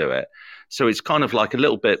Pring do it. So it's kind of like a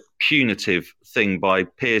little bit punitive thing by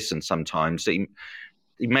Pearson sometimes. He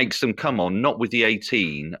makes them come on, not with the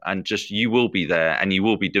 18, and just you will be there and you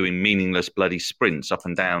will be doing meaningless bloody sprints up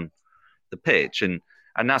and down the pitch. And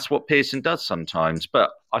that's what Pearson does sometimes.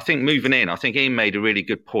 But I think moving in, I think Ian made a really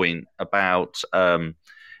good point about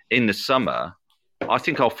in the summer, I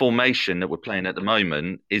think our formation that we're playing at the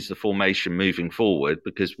moment is the formation moving forward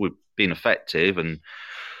because we've been effective and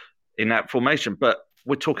in that formation. But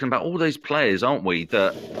we're talking about all those players, aren't we,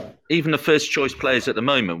 that even the first choice players at the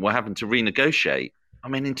moment we're having to renegotiate. I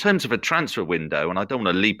mean, in terms of a transfer window, and I don't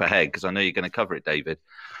want to leap ahead because I know you're going to cover it, David,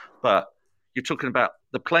 but you're talking about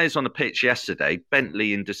the players on the pitch yesterday,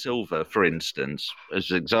 Bentley and De Silva, for instance, as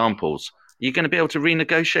examples. Are you going to be able to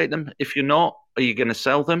renegotiate them? If you're not, are you going to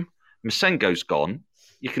sell them? Masengo's gone.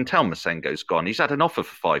 You can tell Masengo's gone. He's had an offer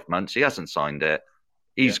for 5 months. He hasn't signed it.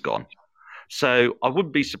 He's gone. So I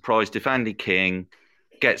wouldn't be surprised if Andy King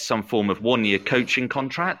gets some form of 1-year coaching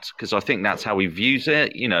contract because I think that's how he views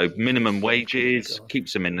it. Minimum wages,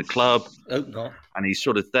 keeps him in the club. Hope not. And he's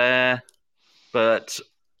sort of there. But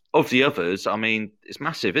of the others, I mean, it's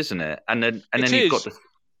massive, isn't it? And then you've got the.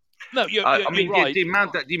 No, you're right. The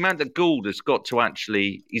amount that Gould has got to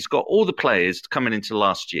actually, he's got all the players coming into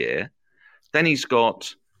last year. Then he's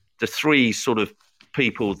got the 3 sort of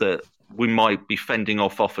people that we might be fending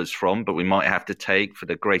off offers from, but we might have to take for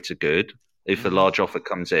the greater good if a large offer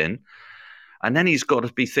comes in. And then he's got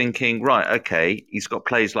to be thinking, right, okay, he's got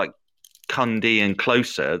players like Cundy and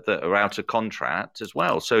Closer that are out of contract as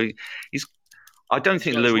well. So I don't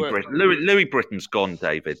think Louis Britton's gone,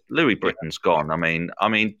 David. Louis Britton's gone. I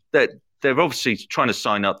mean, they're obviously trying to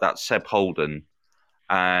sign up that Seb Holden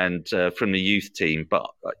and from the youth team. But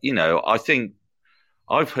I think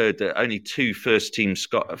I've heard that only 2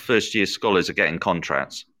 first-year scholars are getting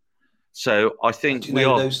contracts. So I think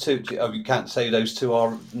those two. You can't say those two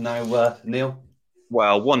are now, Neil.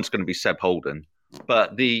 Well, one's going to be Seb Holden,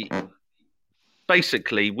 but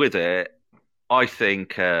basically with it, I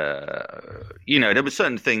think there were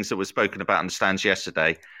certain things that were spoken about in the stands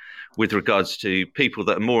yesterday with regards to people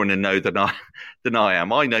that are more in the know than I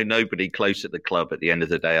am. I know nobody close at the club at the end of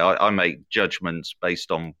the day. I make judgments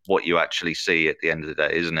based on what you actually see at the end of the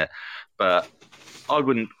day, isn't it? But I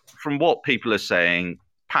wouldn't, from what people are saying,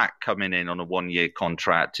 Pack coming in on a 1-year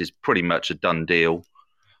contract is pretty much a done deal.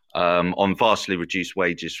 On vastly reduced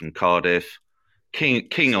wages from Cardiff.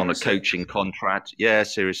 King on a coaching contract. Yeah,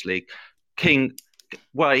 seriously. King,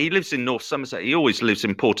 well, he lives in North Somerset. He always lives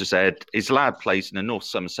in Portishead. His lad plays in the North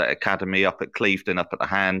Somerset Academy up at Clevedon, up at the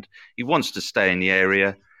Hand. He wants to stay in the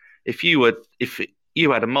area. If you had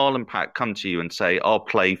a Marlon Pack come to you and say, I'll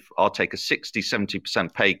take a 60,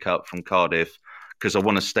 70% pay cut from Cardiff because I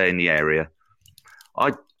want to stay in the area,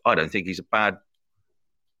 I don't think he's a bad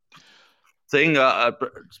thing.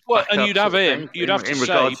 And you'd have him. You'd have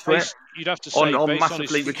to say on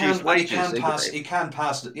massively reduced wages. He can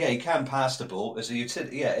pass the ball as a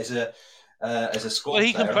utility. Yeah, as a squad. Well,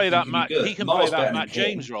 he can play that Matt. He can play that Matt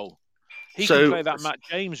James role. He can play that Matt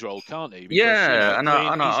James role, can't he?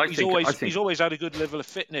 Because, he's always had a good level of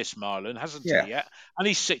fitness, Marlon, hasn't he? Yet, and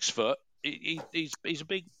he's 6 foot. He's a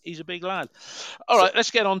big lad. All right,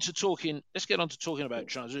 let's get on to talking about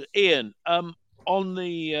transfers. Ian, on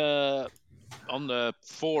the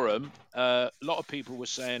forum, a lot of people were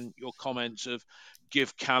saying your comments of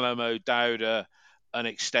give Callum O'Dowda an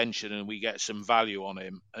extension and we get some value on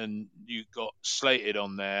him, and you got slated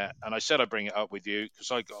on there. And I said I'd bring it up with you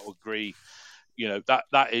because I got to agree.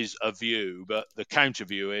 That is a view, but the counter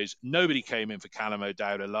view is nobody came in for Callum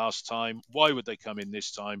O'Dowda last time. Why would they come in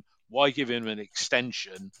this time? Why give him an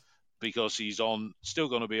extension? Because he's still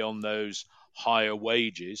going to be on those higher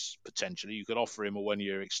wages, potentially. You could offer him a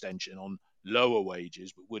 1-year extension on lower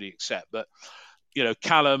wages, but would he accept? But,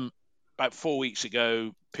 Callum, about 4 weeks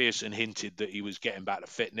ago, Pearson hinted that he was getting back to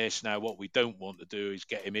fitness. Now, what we don't want to do is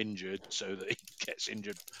get him injured so that he gets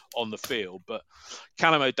injured on the field. But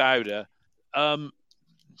Callum O'Dowda,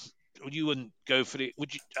 you wouldn't go for it.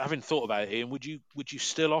 Would you, having thought about it, Ian, would you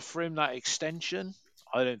still offer him that extension?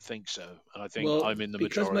 I don't think so. And I think I'm in the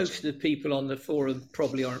majority. Because most of the people on the forum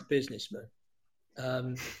probably aren't businessmen.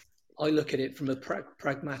 I look at it from a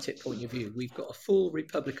pragmatic point of view. We've got a full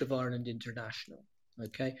Republic of Ireland international,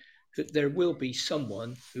 okay? But there will be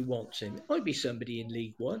someone who wants him. It might be somebody in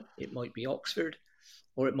League One. It might be Oxford,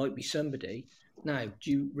 or it might be somebody. Now,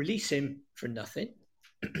 do you release him for nothing,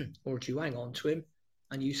 or do you hang on to him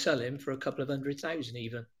and you sell him for a couple of 100,000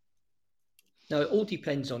 even? Now, it all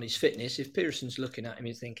depends on his fitness. If Pearson's looking at him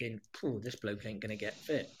and thinking, this bloke ain't going to get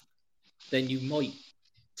fit, then you might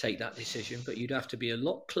take that decision, but you'd have to be a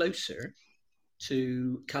lot closer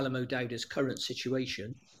to Callum O'Dowda's current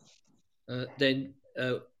situation than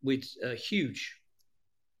with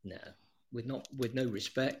no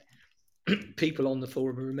respect, people on the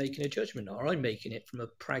forum are making a judgment, or I'm making it from a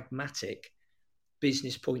pragmatic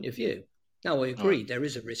business point of view. Now, I agree, there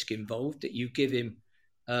is a risk involved that you give him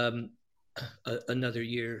another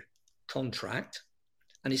year contract,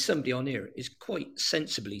 and as somebody on here is quite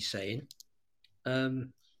sensibly saying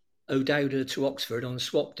O'Dowda to Oxford on a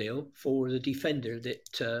swap deal for the defender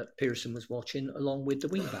that Pearson was watching along with the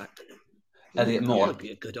wingback. Elliot Moore. That might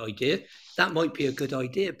be a good idea. That might be a good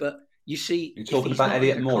idea, but you see, you're talking about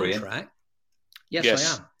Elliot Moore, contract, yes,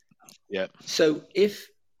 I am. Yeah. So if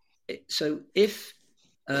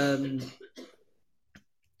that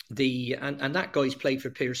guy's played for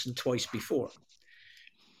Pearson twice before,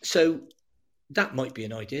 so that might be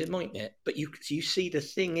an idea, mightn't it? But you see, the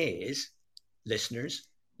thing is, listeners,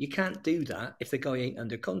 you can't do that if the guy ain't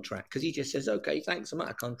under contract, because he just says, "Okay, thanks, I'm out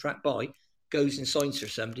of contract, bye." Goes and signs for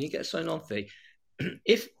somebody, you get a sign-on fee.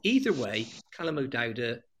 If either way, Callum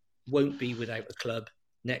O'Dowda won't be without a club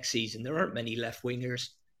next season. There aren't many left wingers,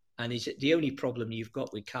 and the only problem you've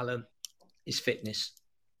got with Callum is fitness.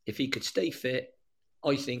 If he could stay fit,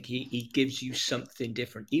 I think he gives you something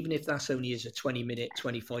different, even if that's only as a 20-minute,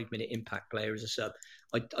 25-minute impact player as a sub.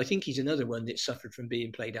 I think he's another one that suffered from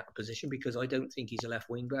being played out of position, because I don't think he's a left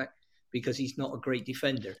wing back, because he's not a great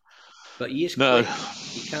defender. But he is quick.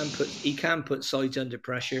 He can put sides under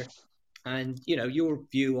pressure, and your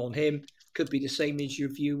view on him could be the same as your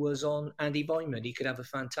view was on Andy Byman. He could have a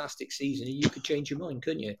fantastic season, and you could change your mind,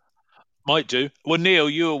 couldn't you? Might do. Well, Neil,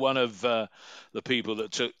 you were one of the people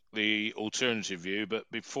that took the alternative view. But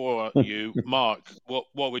before you, Mark, what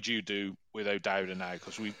would you do with O'Dowda now?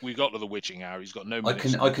 Because we got to the witching hour. He's got no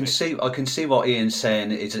minutes. I can see what Ian's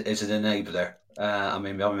saying is an enabler. I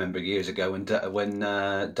remember years ago when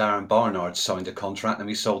Darren Barnard signed a contract and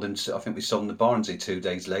we sold him. I think we sold him to Barnsley 2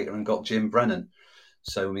 days later and got Jim Brennan.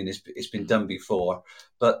 So it's been done before.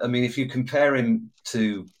 But if you compare him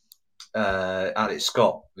to Alex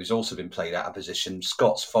Scott, who's also been played out of position,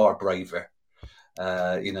 Scott's far braver.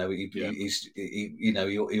 He'll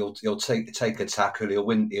take a tackle.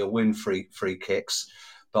 He'll win free kicks.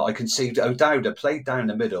 But I can see O'Dowda played down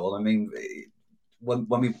the middle. I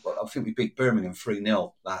think we beat Birmingham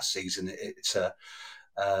 3-0 last season. It's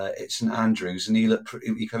St Andrews, and I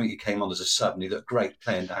think he came on as a sub, and he looked great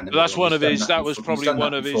playing down the middle. That's one of his. That was probably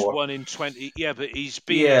one of his 1 in 20. Yeah, but he's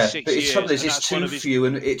been here 6 years. But it's too few,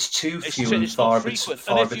 and it's too few and far between.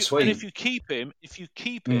 And if you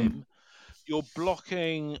keep him, you're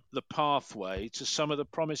blocking the pathway to some of the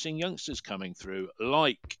promising youngsters coming through.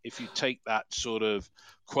 Like if you take that sort of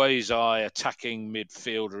quasi-attacking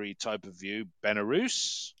midfieldery type of view,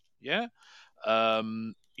 Benarous, yeah.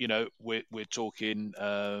 We're talking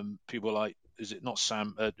people like, is it not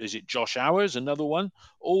Sam? Is it Josh Hours? Another one.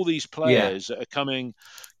 All these players that are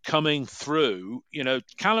coming through.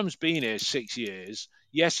 Callum's been here 6 years.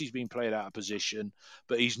 Yes, he's been played out of position,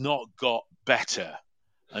 but he's not got better.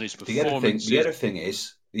 And his performance. The other thing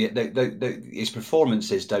is, his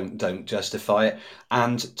performances don't justify it.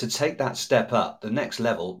 And to take that step up, the next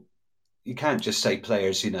level, you can't just say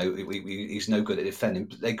players, he's no good at defending.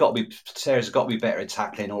 Players have got to be better at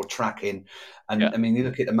tackling or tracking. And you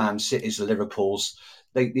look at the Man Cities, the Liverpools,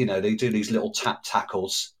 they do these little tap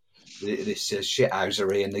tackles, this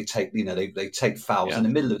shithousery, and they take fouls in the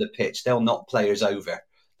middle of the pitch. They'll knock players over.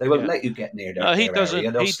 They won't let you get near their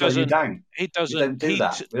area. They'll slow you down. We don't do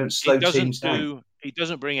that. We don't slow teams down. He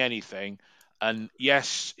doesn't bring anything. And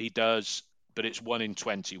yes, he does, but it's 1 in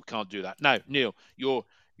 20. We can't do that. Now, Neil, your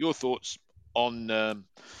thoughts on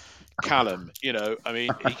Callum? He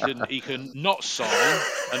can not sign,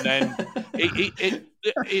 and then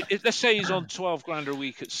let's say he's on 12 grand a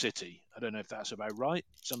week at City. I don't know if that's about right.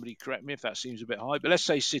 Somebody correct me if that seems a bit high. But let's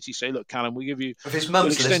say City say, look, Callum, we give you. If his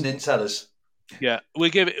mum's listening, tell us. Yeah, we'll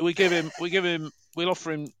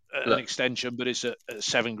offer him an extension, but it's at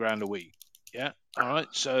 7 grand a week. Yeah. All right.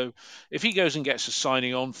 So if he goes and gets a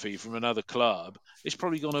signing on fee from another club, it's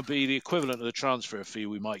probably going to be the equivalent of the transfer fee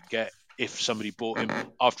we might get if somebody bought him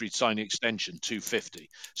after he'd signed the extension, $250.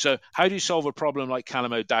 So how do you solve a problem like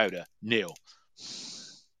Callum O'Dowda, Neil?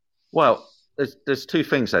 Well, there's two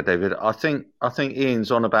things there, David. I think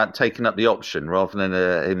Ian's on about taking up the option rather than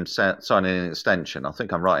him signing an extension. I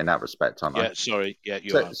think I'm right in that respect, aren't I? Yeah, sorry. Yeah,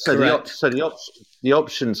 you are. So the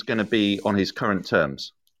option's going to be on his current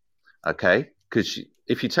terms, okay? Because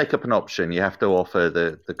if you take up an option, you have to offer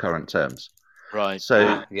the current terms. Right.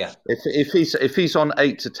 So if he's on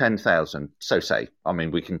 8 to 10,000, so say,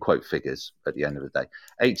 we can quote figures at the end of the day,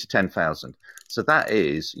 8 to 10,000. So that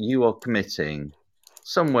is, you are committing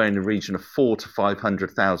somewhere in the region of £400,000 to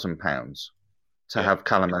 £500,000 to have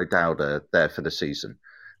Callum O'Dowda there for the season.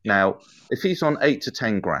 Now, if he's on 8 to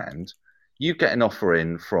 10 grand, you get an offer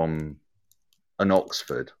in from an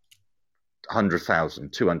Oxford,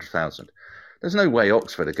 100,000, 200,000. There's no way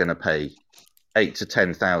Oxford are going to pay 8 to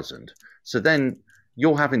 10,000. So then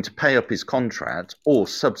you're having to pay up his contract or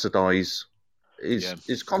subsidise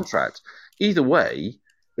his contract. Either way,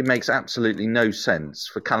 it makes absolutely no sense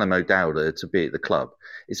for Callum O'Dowda to be at the club.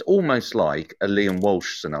 It's almost like a Liam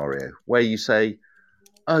Walsh scenario where you say,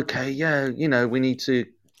 okay, we need to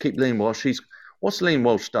keep Liam Walsh. What's Liam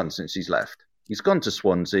Walsh done since he's left? He's gone to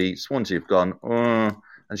Swansea. Swansea have gone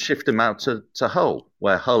and shifted him out to Hull,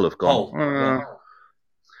 where Hull have gone.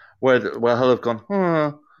 Where Hull have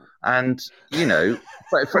gone. And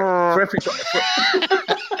for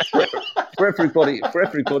everybody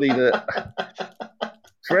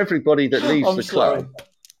that leaves the club,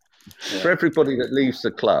 for everybody that leaves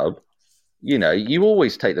the club, you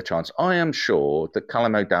always take the chance. I am sure that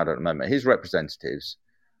Callum O'Dowda at the moment, his representatives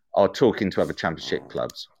are talking to other championship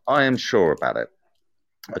clubs. I am sure about it.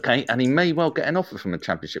 Okay, and he may well get an offer from a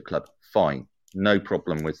championship club. Fine, no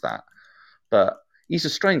problem with that. But he's a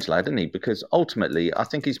strange lad, isn't he? Because ultimately, I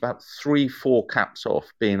think he's about 3-4 caps off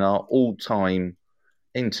being our all-time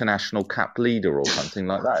international cap leader or something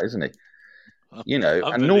like that, isn't he?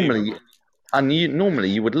 And normally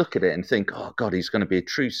you would look at it and think, oh God, he's going to be a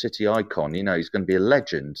true City icon. He's going to be a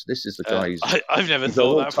legend. This is the guy. I've never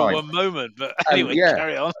thought that for one moment, but anyway,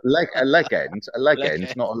 carry on. A legend,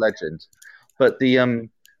 not a legend. But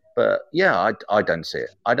But yeah, I don't see it.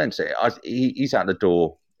 I don't see it. He's out the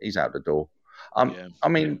door. He's out the door. I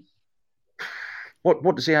mean,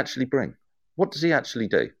 what does he actually bring? What does he actually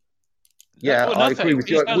do? Yeah, well, I agree with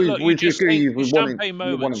you. We agree. You want him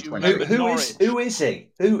 20. Who is he? Who is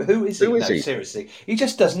he? Who is he? Seriously, he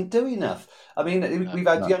just doesn't do enough. I mean, we've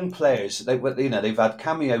had young players. They've had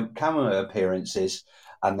cameo appearances,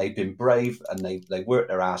 and they've been brave, and they worked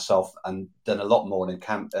their ass off and done a lot more than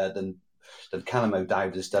Callum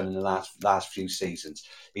O'Dowd has done in the last few seasons.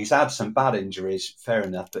 He's had some bad injuries, fair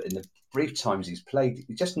enough, but in the brief times he's played,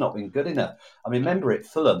 he's just not been good enough. I mean, remember at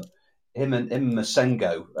Fulham, him and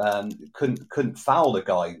Masengo couldn't foul the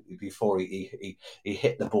guy before he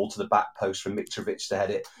hit the ball to the back post for Mitrovic to head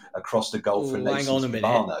it across the goal for Nathan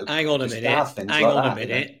Fabano. Hang on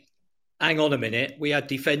a minute. We had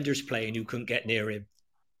defenders playing who couldn't get near him.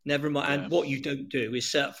 Never mind. Yeah. And what you don't do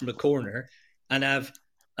is set up from a corner and have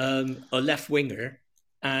a left winger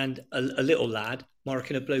and a little lad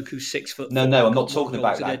marking a bloke who's 6 foot. No, I'm not talking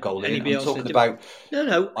about that goal. I'm talking about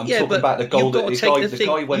the goal that the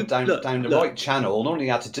guy went down the right channel, and all he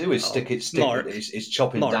had to do is stick his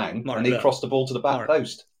chopping down, and he crossed the ball to the back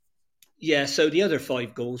post. Yeah, so the other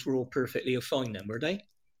 5 goals were all perfectly fine then, were they?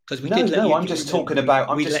 Because I'm just talking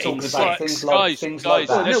about things like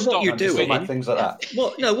that. No, what you're doing, things like that.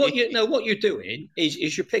 What you're doing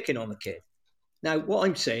is you're picking on the kid. Now, what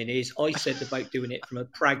I'm saying is, I said about doing it from a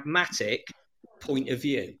pragmatic point of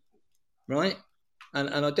view, right?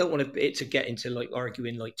 And I don't want it to get into like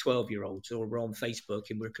arguing like 12-year-olds, or we're on Facebook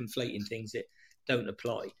and we're conflating things that don't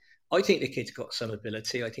apply. I think the kid's got some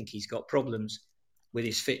ability. I think he's got problems with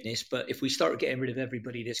his fitness. But if we start getting rid of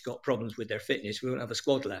everybody that's got problems with their fitness, we won't have a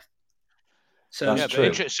squad left. So yeah,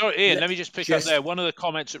 sorry, Ian, let me just pick up there. One of the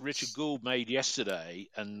comments that Richard Gould made yesterday,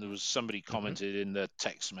 and there was somebody commented in the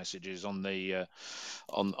text messages on the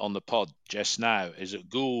on the pod just now, is that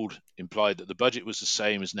Gould implied that the budget was the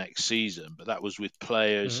same as next season, but that was with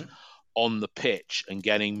players on the pitch and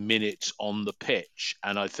getting minutes on the pitch.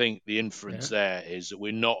 And I think the inference there is that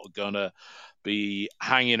we're not going to be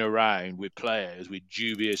hanging around with players with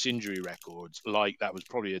dubious injury records. Like that was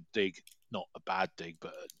probably a dig, not a bad dig,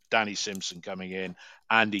 but Danny Simpson coming in,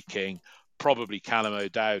 Andy King, probably Callum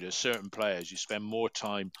O'Dowd. Certain players you spend more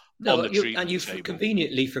time on the treatment and you table.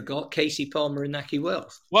 Conveniently forgot Casey Palmer and Naki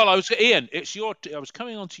Wells. Well, Ian, I was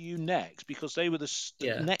coming on to you next because they were the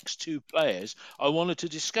next 2 players I wanted to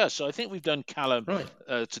discuss. So I think we've done Callum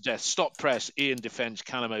to death. Stop press, Ian defence,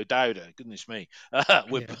 Callum O'Dowd. Goodness me,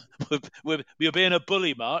 you're being a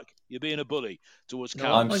bully, Mark. You're being a bully towards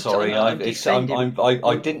Callum. I'm sorry. I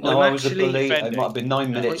didn't know I was a bully. It might have been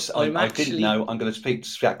 9 minutes. I didn't know. I'm going to speak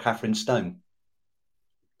to Catherine Stone.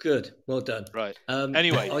 Good, well done. Right.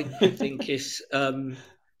 Anyway, I think it's I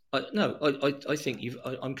think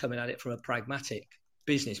I'm coming at it from a pragmatic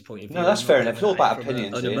business point of view. No, that's fair enough. It's all about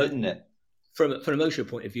opinions, isn't it? From an emotional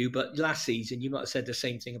point of view, but last season you might have said the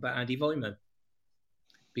same thing about Andy Weimann,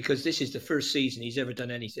 because this is the first season he's ever done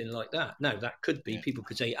anything like that. Now that could be people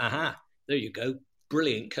could say, "Aha, there you go,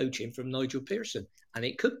 brilliant coaching from Nigel Pearson," and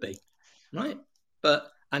it could be, right?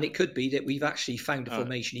 And it could be that we've actually found a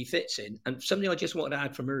formation he fits in. And something I just wanted to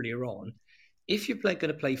add from earlier on, if you're going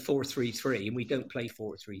to play 4-3-3, and we don't play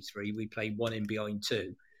 4-3-3, we play 1 in behind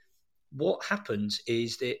 2, what happens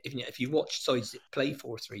is that if you watch sides that play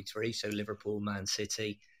 4-3-3, so Liverpool, Man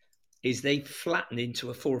City, is they flatten into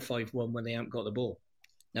a 4-5-1 when they haven't got the ball.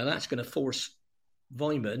 Now that's going to force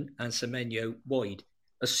Weimann and Semenyo wide,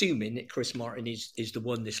 assuming that Chris Martin is the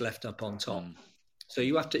one that's left up on top. So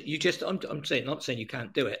you have to. I'm saying, not saying you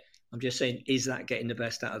can't do it. I'm just saying, is that getting the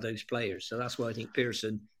best out of those players? So that's why I think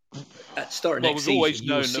Pearson at starting next season. Well, we've always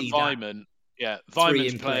known that Weimann. Yeah,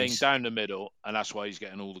 Weimann's playing down the middle, and that's why he's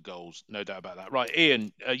getting all the goals. No doubt about that. Right,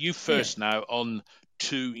 Ian, you first now on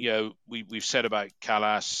to, we've said about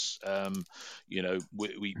Callas,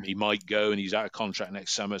 he might go and he's out of contract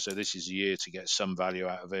next summer, so this is a year to get some value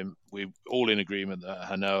out of him. We're all in agreement that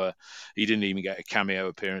Hanoa, he didn't even get a cameo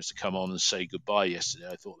appearance to come on and say goodbye yesterday.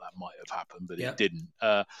 I thought that might have happened, but it didn't.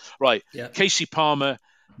 Casey Palmer,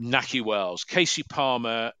 Naki Wells. Casey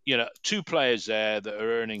Palmer, 2 players there that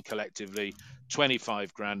are earning collectively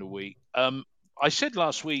 25 grand a week. I said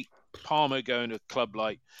last week, Palmer going to a club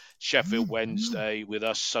like Sheffield Wednesday with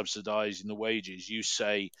us subsidising the wages. You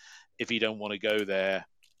say if he don't want to go there,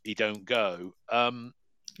 he don't go.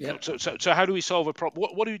 So how do we solve a problem?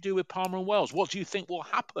 What do we do with Palmer and Wells? What do you think will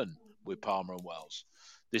happen with Palmer and Wells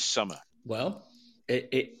this summer? Well,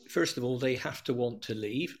 first of all, they have to want to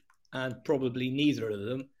leave, and probably neither of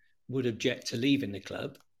them would object to leaving the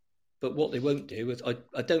club. But what they won't do is,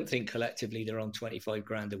 I don't think collectively they're on 25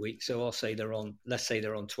 grand a week. So let's say they're on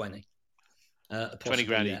 20. 20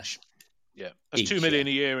 grand less. each. Yeah, that's 2 million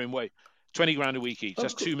a year in weight. 20 grand a week each.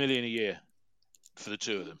 That's 2 million a year for the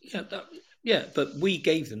two of them. Yeah, but we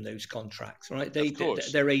gave them those contracts, right?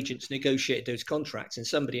 Their agents negotiated those contracts, and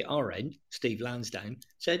somebody at our end, Steve Lansdowne,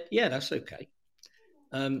 said, "Yeah, that's okay."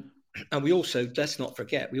 And we also, let's not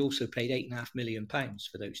forget, we also paid £8.5 million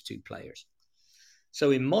for those two players.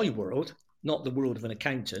 So in my world, not the world of an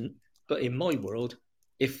accountant, but in my world,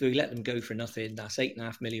 if we let them go for nothing, that's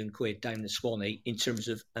 £8.5 million down the Swanee in terms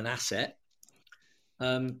of an asset.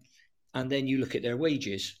 And then you look at their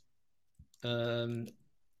wages.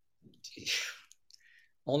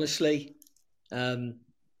 Honestly,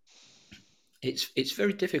 it's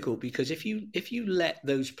very difficult, because if you let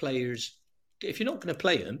those players, if you're not going to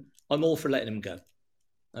play them, I'm all for letting them go.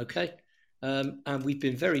 Okay, and we've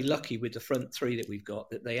been very lucky with the front three that we've got,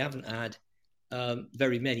 that they haven't had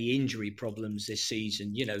very many injury problems this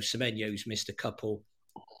season. You know, Semenyo's missed a couple,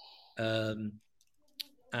 and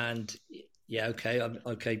yeah,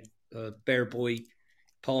 okay. Bear Boy,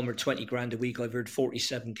 Palmer, 20 grand a week. I've heard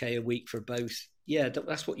 47k a week for both. Yeah,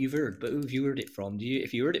 that's what you've heard. But who have you heard it from?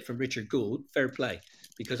 If you heard it from Richard Gould, fair play.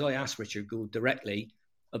 Because I asked Richard Gould directly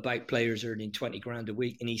about players earning 20 grand a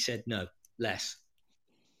week, and he said no, less.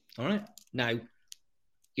 All right. Now,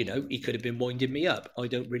 you know, he could have been winding me up. I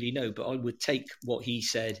don't really know, but I would take what he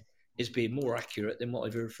said as being more accurate than what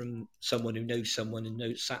I've heard from someone who knows someone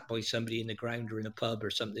and sat by somebody in the ground or in a pub or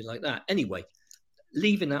something like that. Anyway,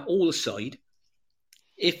 leaving that all aside,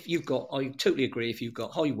 I totally agree, if you've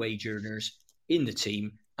got high wage earners in the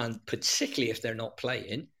team, and particularly if they're not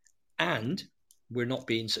playing and we're not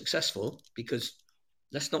being successful, because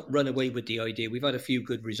let's not run away with the idea. We've had a few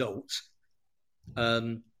good results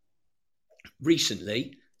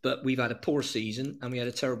recently, but we've had a poor season and we had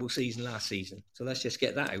a terrible season last season. So let's just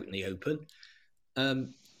get that out in the open.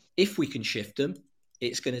 If we can shift them,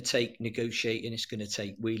 it's going to take negotiating, it's going to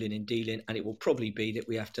take wheeling and dealing, and it will probably be that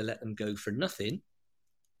we have to let them go for nothing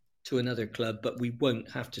to another club, but we won't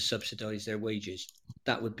have to subsidise their wages.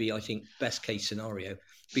 That would be, I think, best case scenario.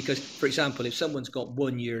 Because, for example, if someone's got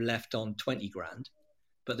 1 year left on 20 grand,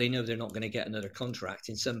 but they know they're not going to get another contract,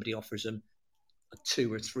 and somebody offers them a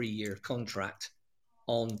 2 or 3 year contract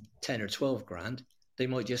on 10 or 12 grand, they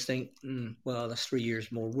might just think, well, that's 3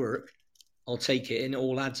 years more work. I'll take it, and it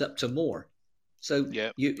all adds up to more. So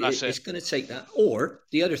it's going to take that. Or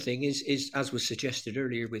the other thing is, as was suggested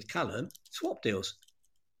earlier with Callum, swap deals.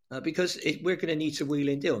 Because we're going to need to wheel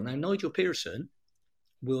and deal. Now, Nigel Pearson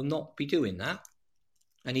will not be doing that.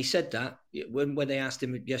 And he said that when they asked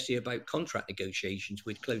him yesterday about contract negotiations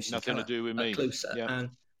with Close. Nothing to do with me. And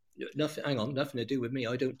nothing to do with me.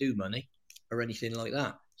 I don't do money or anything like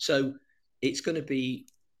that. So it's going to be,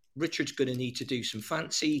 Richard's going to need to do some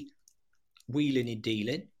fancy wheeling and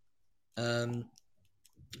dealing. And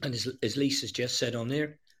as Lisa's just said on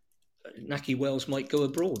there, Naki Wells might go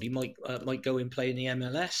abroad. He might go and play in the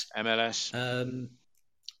MLS.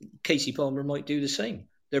 Casey Palmer might do the same.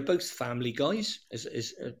 They're both family guys.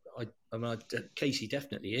 Casey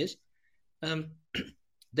definitely is.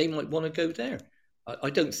 They might want to go there. I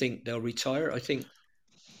don't think they'll retire. I think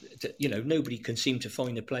nobody can seem to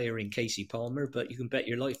find a player in Casey Palmer, but you can bet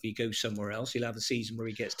your life he goes somewhere else. He'll have a season where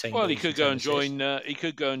he gets 10 Well, goals. he could go and join. He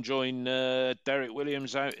could go and join Derek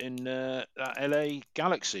Williams out in that LA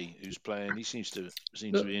Galaxy, who's playing. He seems to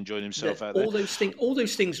be enjoying himself out there. All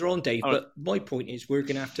those things are on, Dave. But my point is, we're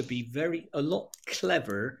going to have to be a lot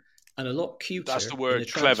clever and a lot cuter. That's the word, in the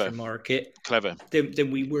transfer clever market. Clever.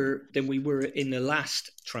 Than we were in the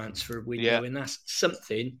last transfer window, and that's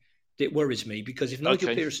something that worries me, because if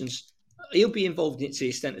Nigel Pearson's, he'll be involved in it to the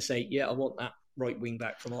extent to say, yeah, I want that right wing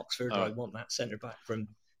back from Oxford, or I want that centre back from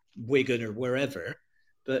Wigan or wherever,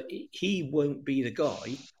 but he won't be the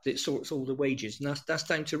guy that sorts all the wages, and that's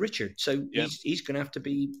down to Richard. So he's going to have to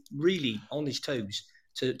be really on his toes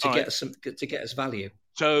to get us value.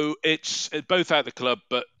 So it's both out the club,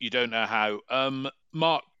 but you don't know how.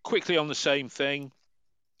 Mark, quickly on the same thing,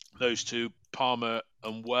 those two, Palmer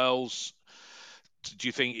and Wells. Do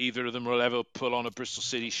you think either of them will ever pull on a Bristol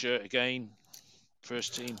City shirt again?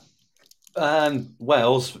 First team?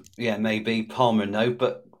 Wells, yeah, maybe. Palmer, no.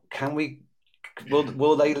 But can we?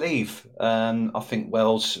 Will they leave? I think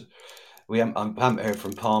Wells. I haven't heard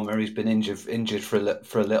from Palmer. He's been injured for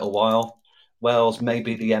a little while. Wells,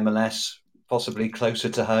 maybe the MLS, possibly closer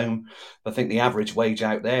to home. I think the average wage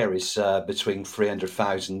out there is between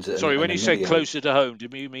 300,000. Sorry, when you said closer to home,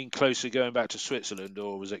 did you mean closer going back to Switzerland,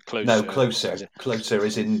 or was it closer? No, closer. Closer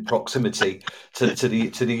is in proximity to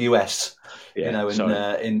the US. Yeah, where's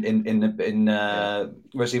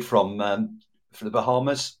he from? From the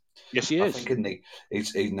Bahamas. Yes, he is. I think, isn't he?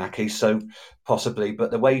 He's Naki, so possibly.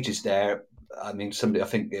 But the wages there, I mean, somebody, I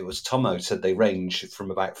think it was Tomo, said they range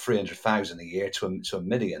from about 300,000 a year to a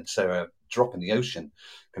million. So a drop in the ocean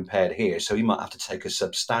compared here. So he might have to take a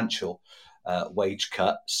substantial wage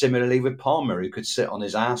cut. Similarly with Palmer, who could sit on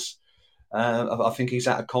his ass. I think he's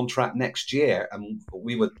out of contract next year, and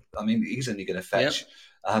he's only going to fetch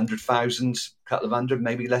 100,000, couple of hundred,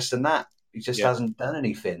 maybe less than that. He just hasn't done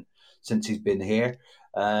anything since he's been here.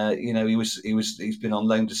 He's been on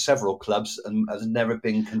loan to several clubs and has never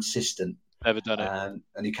been consistent. Never done it,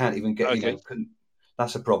 and he can't even get.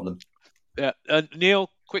 That's a problem. Yeah, Neil,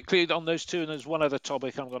 quickly on those two, and there's one other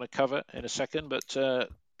topic I'm going to cover in a second, but.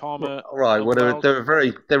 Palmer,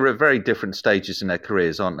 they're at very different stages in their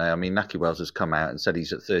careers, aren't they? I mean, Naki Wells has come out and said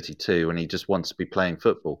he's at 32 and he just wants to be playing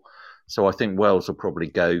football. So I think Wells will probably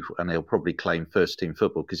go and he'll probably claim first team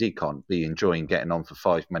football because he can't be enjoying getting on for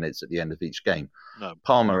 5 minutes at the end of each game. No.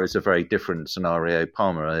 Palmer is a very different scenario.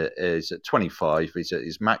 Palmer is at 25. He's at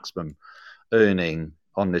his maximum earning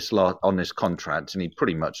on this contract, and he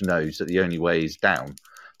pretty much knows that the only way is down.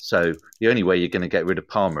 So the only way you're going to get rid of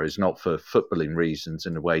Palmer is not for footballing reasons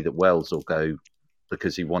in the way that Wells will go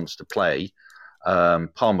because he wants to play.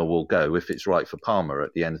 Palmer will go if it's right for Palmer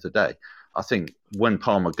at the end of the day. I think when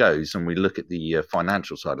Palmer goes and we look at the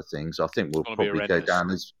financial side of things, I think we'll probably go down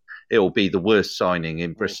as it will be the worst signing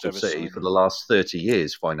in Bristol City for the last 30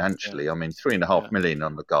 years financially. Yeah. I mean, $3.5 million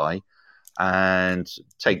on the guy, and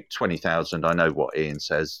take 20,000. I know what Ian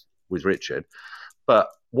says with Richard, but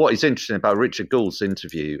what is interesting about Richard Gould's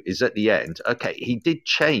interview is at the end, okay, he did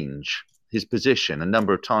change his position a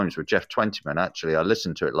number of times with Jeff Twentyman. Actually, I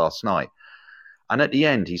listened to it last night. And at the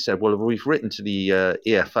end, he said, well, we've written to the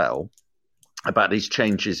EFL about these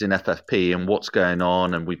changes in FFP and what's going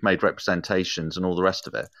on, and we've made representations and all the rest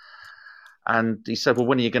of it. And he said, well,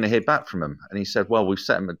 when are you going to hear back from them? And he said, well, we've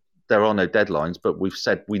set them, there are no deadlines, but we've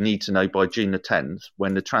said we need to know by June the 10th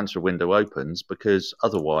when the transfer window opens, because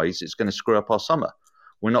otherwise it's going to screw up our summer.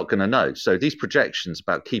 We're not going to know. So these projections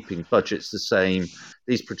about keeping budgets the same,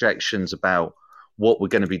 these projections about what we're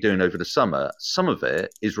going to be doing over the summer, some of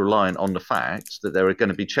it is reliant on the fact that there are going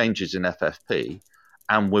to be changes in FFP,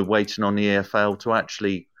 and we're waiting on the EFL to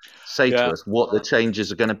actually say to us what the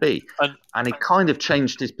changes are going to be. And he kind of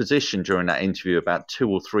changed his position during that interview about 2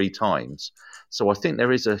 or 3 times. So I think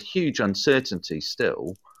there is a huge uncertainty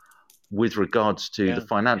still with regards to the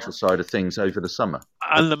financial side of things over the summer.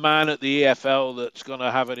 And the man at the EFL that's going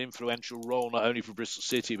to have an influential role, not only for Bristol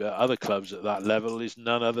City, but other clubs at that level, is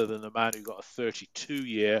none other than the man who got a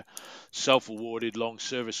 32-year self-awarded long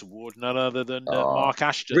service award, none other than Mark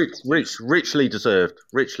Ashton. Richly deserved.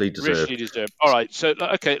 Richly deserved. All right. So,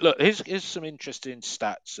 okay, look, here's some interesting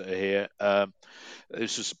stats here.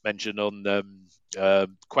 This was mentioned on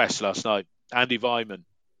Quest last night. Andy Vyman.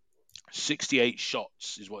 68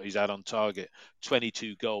 shots is what he's had on target,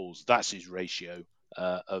 22 goals. That's his ratio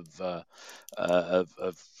of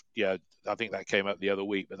I think that came up the other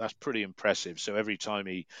week, but that's pretty impressive. So every time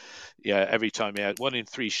he had 1 in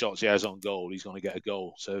 3 shots he has on goal, he's going to get a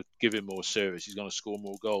goal. So give him more service, he's going to score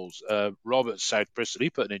more goals. Robert South Bristol, he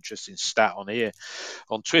put an interesting stat on here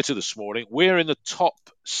on Twitter this morning. We're in the top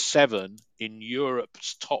 7 in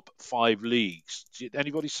Europe's top 5 leagues.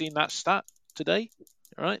 Anybody seen that stat today?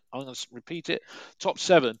 All right, I'm going to repeat it. Top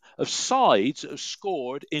 7 of sides that have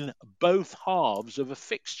scored in both halves of a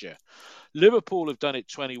fixture. Liverpool have done it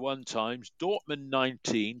 21 times, Dortmund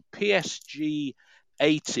 19, PSG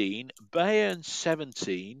 18, Bayern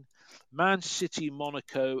 17, Man City,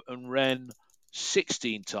 Monaco and Rennes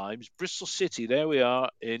 16 times. Bristol City, there we are,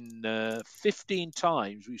 in 15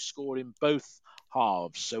 times we've scored in both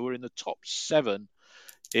halves. So we're in the top 7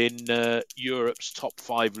 in Europe's top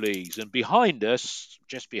 5 leagues. And we're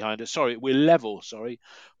level,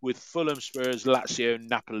 with Fulham, Spurs, Lazio,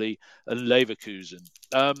 Napoli and Leverkusen.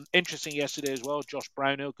 Interesting yesterday as well, Josh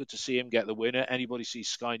Brownhill, good to see him get the winner. Anybody see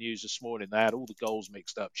Sky News this morning? They had all the goals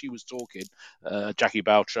mixed up. She was talking, Jackie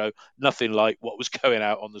Baltro, nothing like what was going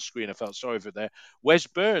out on the screen. I felt sorry for there. Wes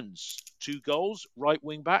Burns, 2 goals, right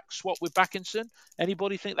wing back, swap with Backinson.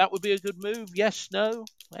 Anybody think that would be a good move? Yes, no?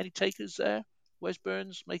 Any takers there? Wes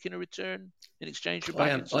Burns making a return in exchange for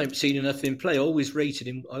Backinson. I haven't seen enough in play. I always rated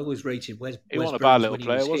Wes. He wasn't a bad little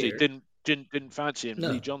player, was he? Didn't fancy him, no.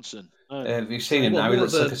 Lee Johnson. No. Have you seen him now? He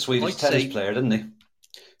looks like a Swedish tennis player, doesn't he?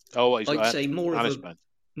 Oh, I'd say more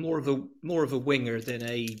of a winger than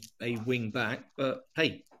a wing back. But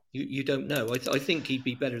hey, you don't know. I think he'd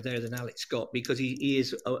be better there than Alex Scott, because he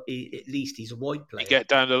is at least he's a wide player. He get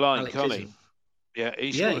down the line, Alex can't isn't. he? Yeah,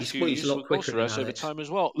 he's a lot quicker for us over time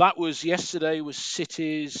as well. That was yesterday was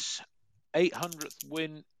City's 800th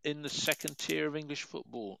win in the second tier of English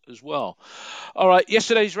football as well. All right,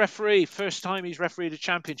 yesterday's referee, first time he's refereed a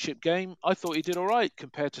championship game. I thought he did all right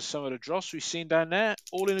compared to some of the dross we've seen down there.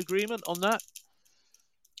 All in agreement on that?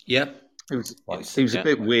 Yep. He was a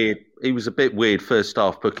bit weird. He was a bit weird first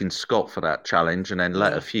half booking Scott for that challenge, and then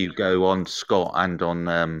let a few go on Scott and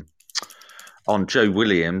on Joe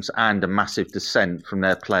Williams, and a massive dissent from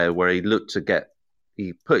their player where he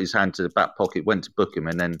put his hand to the back pocket, went to book him,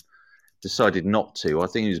 and then decided not to. I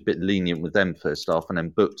think he was a bit lenient with them first half, and then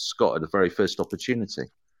booked Scott at the very first opportunity.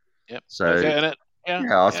 Yep. So okay,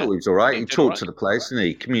 I thought he was all right. He talked to the players, didn't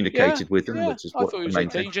he? Communicated with them, which is what the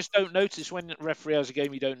main thing. You just don't notice when the referee has a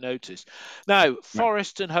game. You don't notice. Now,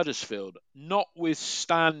 Forest and Huddersfield,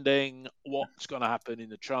 notwithstanding what's going to happen in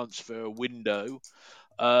the transfer window.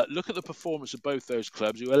 Look at the performance of both those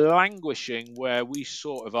clubs who are languishing where we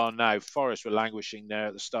sort of are now. Forest were languishing there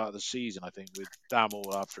at the start of the season, I think, with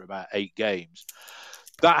Damel after about 8 games.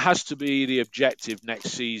 That has to be the objective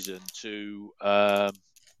next season to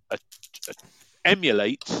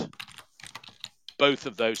emulate both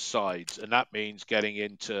of those sides, and that means getting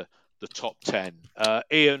into the top 10.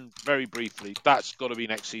 Ian, very briefly, that's got to be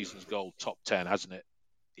next season's goal, top 10, hasn't it?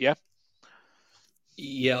 Yeah?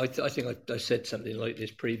 Yeah, I think I said something like this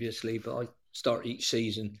previously, but I start each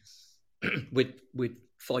season with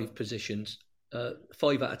 5 positions.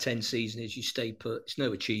 5 out of 10 season is you stay put. It's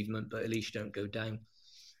no achievement, but at least you don't go down.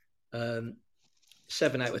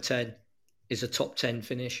 7 out of 10 is a top 10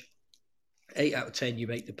 finish. 8 out of 10 you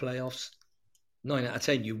make the playoffs. 9 out of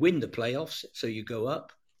 10 you win the playoffs, so you go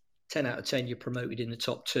up. 10 out of 10 you're promoted in the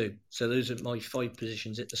top 2. So those are my 5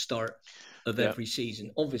 positions at the start of every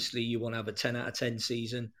season. Obviously, you want to have a 10 out of 10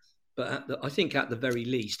 season, but I think at the very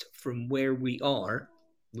least, from where we are,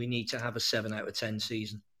 we need to have a 7 out of 10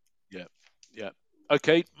 season. Yeah.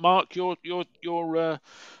 Okay, Mark, your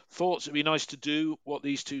thoughts. It'd be nice to do what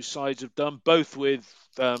these two sides have done, both with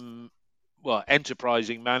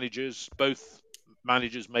enterprising managers. Both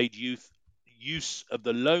managers made use of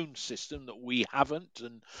the loan system that we haven't,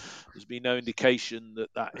 and there's been no indication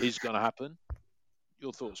that is going to happen.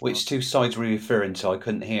 Your thoughts, Mark? Which 2 sides were you referring to? I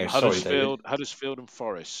couldn't hear. Sorry, David. Huddersfield and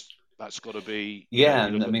Forest. That's got to be.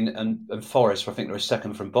 And Forest, I think they were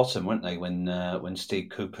second from bottom, weren't they, when Steve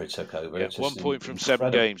Cooper took over? Yeah, 1 point from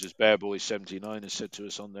 7 games, as Bear Boy 79 has said to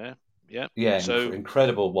us on there. Yeah. So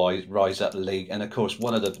incredible rise up the league, and of course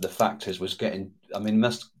one of the factors was getting. I mean,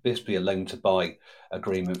 must be a loan to buy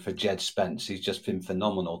agreement for Jed Spence. He's just been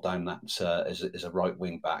phenomenal down that as a right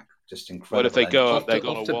wing back. Just incredible. But if they go up, they're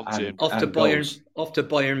going to want him. Off to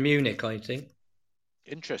Bayern Munich, I think.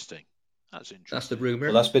 Interesting. That's interesting. That's the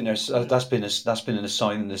rumour. Well, that's been a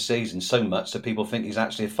sign in the season so much that people think he's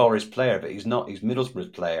actually a Forest player, but he's not. He's Middlesbrough's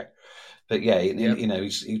player. But yeah, he took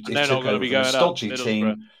over from a stodgy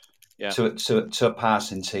team to a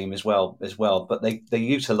passing team as well. But they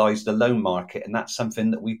utilise the loan market, and that's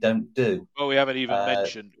something that we don't do. Well, we haven't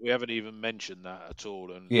even mentioned that at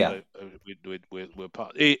all. And we're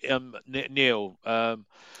part. Neil,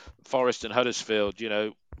 Forest and Huddersfield.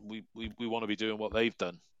 We want to be doing what they've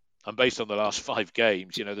done. And based on the last 5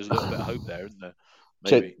 games, there's a little bit of hope there, isn't there?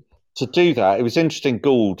 Maybe. To do that, it was interesting.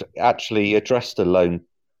 Gould actually addressed the loan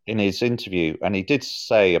in his interview, and he did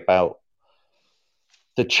say about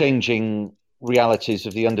the changing realities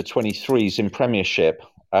of the under-23s in Premiership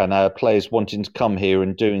and players wanting to come here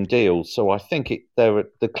and doing deals. So I think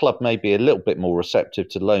the club may be a little bit more receptive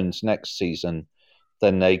to loans next season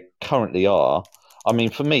than they currently are. I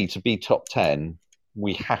mean, for me, to be top 10,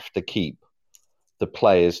 we have to keep the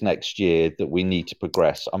players next year that we need to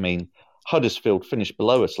progress. I mean, Huddersfield finished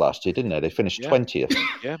below us last year, didn't they? They finished 20th.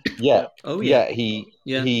 Yeah. Oh, yeah. He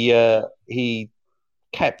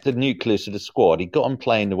kept the nucleus of the squad. He got them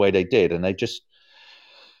playing the way they did, and they just,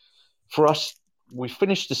 for us, we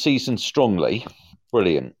finished the season strongly,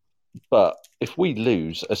 brilliant. But if we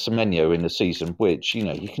lose a Semenyo in the season, which,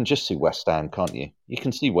 you can just see West Ham, can't you? You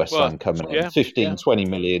can see West Ham coming in, 15, 20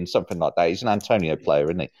 million, something like that. He's an Antonio player,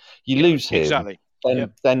 isn't he? You lose him. Exactly.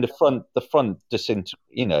 Then the front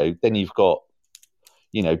then you've got,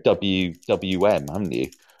 WM, haven't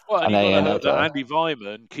you? Well, and you've got to hope that Andy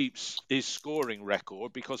Weimann keeps his scoring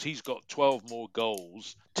record, because he's got 10 more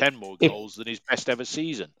goals than his best ever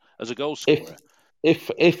season as a goal scorer.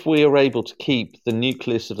 If we are able to keep the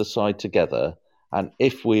nucleus of the side together, and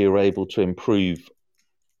if we are able to improve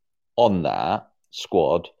on that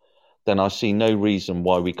squad, then I see no reason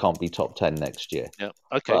why we can't be top 10 next year. Yeah.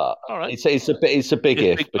 Okay. But all right. It's a big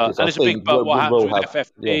if. And it's a big but. What happens with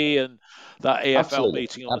FFP and that AFL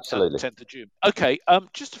meeting on the 10th of June? Okay.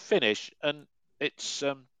 Just to finish, and it's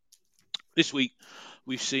this week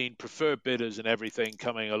we've seen preferred bidders and everything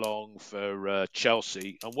coming along for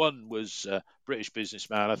Chelsea, and one was a British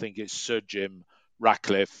businessman. I think it's Sir Jim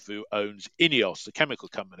Ratcliffe, who owns Ineos, the chemical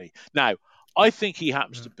company. Now, I think he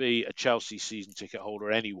happens to be a Chelsea season ticket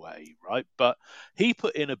holder anyway, right? But he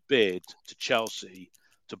put in a bid to Chelsea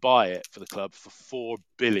to buy it for the club for $4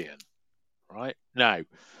 billion, right? Now,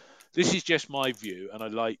 this is just my view, and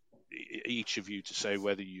I'd like each of you to say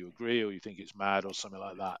whether you agree or you think it's mad or something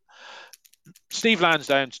like that. Steve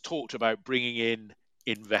Lansdown's talked about bringing in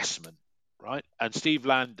investment, right? And Steve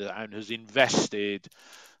Lansdown has invested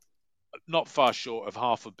not far short of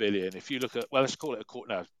 $500 million. If you look at, well, let's call it a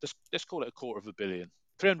quarter. No, let's call it $250 million,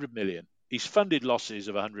 300 million. He's funded losses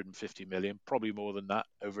of 150 million, probably more than that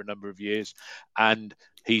over a number of years, and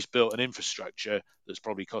he's built an infrastructure that's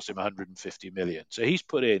probably cost him 150 million. So he's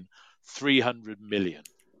put in 300 million,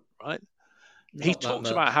 right? He talks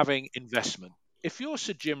about having investment. If you're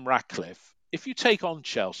Sir Jim Ratcliffe, if you take on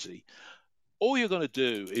Chelsea, all you're going to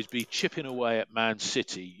do is be chipping away at Man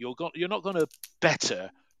City. You're not going to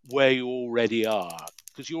better where you already are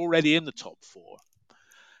because you're already in the top four.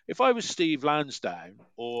 If I was Steve Lansdown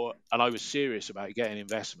and I was serious about getting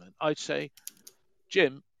investment, I'd say,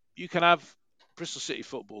 Jim, you can have Bristol City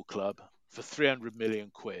Football Club for 300 million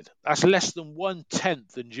quid. That's less than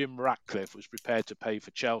 1/10 than Jim Ratcliffe was prepared to pay for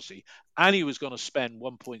Chelsea. And he was going to spend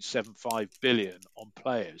 1.75 billion on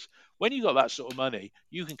players. When you got that sort of money,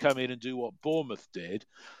 you can come in and do what Bournemouth did,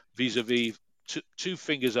 vis-a-vis two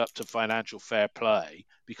fingers up to financial fair play,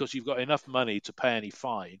 because you've got enough money to pay any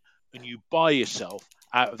fine, and you buy yourself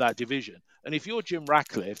out of that division. And if you're Jim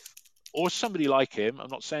Ratcliffe, or somebody like him, I'm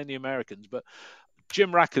not saying the Americans, but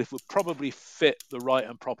Jim Ratcliffe would probably fit the right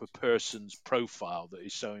and proper person's profile that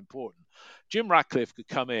is so important. Jim Ratcliffe could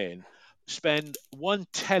come in, spend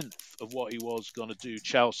 1/10 of what he was going to do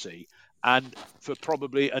Chelsea, and for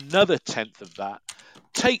probably another 10th of that,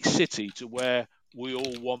 take City to where we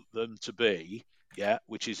all want them to be,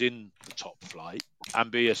 which is in the top flight,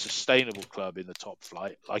 and be a sustainable club in the top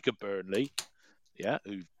flight, like a Burnley,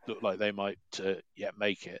 who look like they might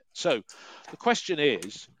make it. So the question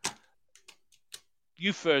is,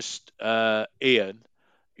 you first, Ian,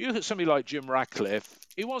 you look at somebody like Jim Ratcliffe,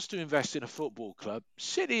 he wants to invest in a football club.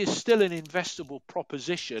 City is still an investable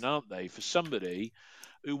proposition, aren't they, for somebody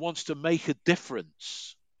who wants to make a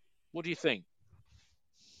difference? What do you think?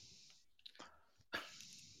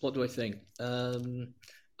 What do I think?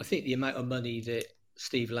 I think the amount of money that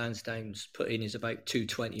Steve Lansdown's put in is about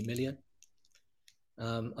 220 million.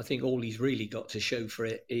 I think all he's really got to show for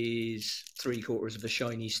it is 3/4 of a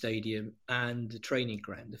shiny stadium and the training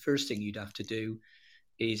ground. The first thing you'd have to do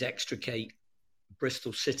is extricate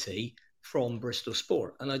Bristol City from Bristol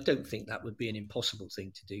Sport. And I don't think that would be an impossible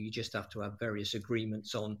thing to do. You just have to have various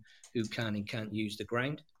agreements on who can and can't use the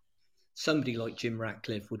ground. Somebody like Jim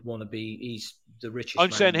Ratcliffe would want to be, he's the richest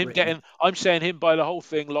man in Britain. I'm saying him buy the whole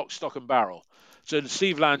thing lock, stock and barrel. So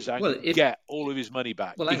Steve Lansdown can get all of his money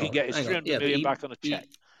back. He can get his 300 million back on a cheque.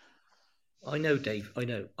 I know, Dave. I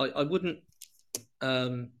know. I wouldn't.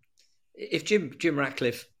 If Jim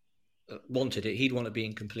Ratcliffe wanted it, he'd want to be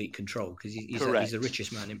in complete control because he's the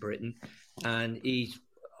richest man in Britain, and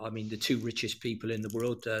the two richest people in the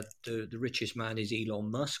world. The richest man is Elon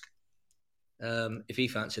Musk. If he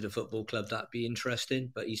fancied a football club, that'd be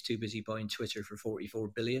interesting, but he's too busy buying Twitter for 44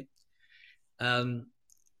 billion.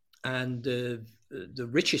 And the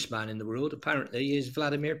richest man in the world apparently is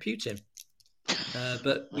Vladimir Putin,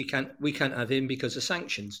 but we can't have him because of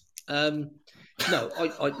sanctions. No,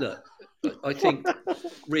 I think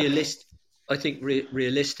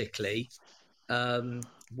realistically,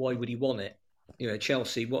 why would he want it?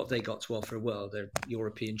 Chelsea, what have they got to offer? Well, they're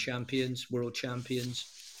European champions, world champions,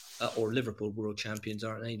 or Liverpool world champions,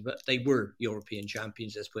 aren't they? But they were European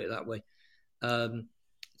champions, let's put it that way.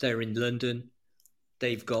 They're in London.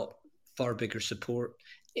 They've got far bigger support.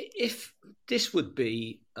 If this would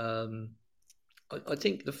be, I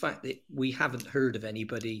think the fact that we haven't heard of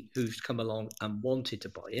anybody who's come along and wanted to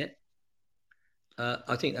buy it,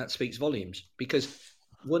 I think that speaks volumes. Because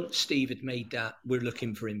once Steve had made that, we're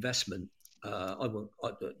looking for investment.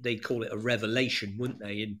 They'd call it a revelation, wouldn't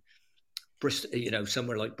they? In Bristol,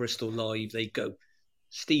 somewhere like Bristol Live, they'd go,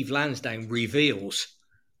 Steve Lansdown reveals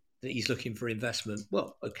that he's looking for investment.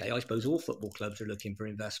 Well, okay, I suppose all football clubs are looking for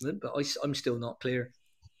investment, but I'm still not clear.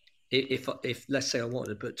 If let's say I wanted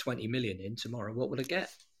to put 20 million in tomorrow, what would I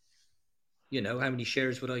get? How many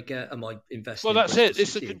shares would I get? Am I investing? Well, that's it.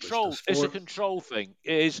 It's a control. It's a control thing.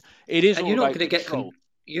 It is. And you're not going to get control.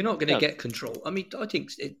 You're not going to get control. I mean, I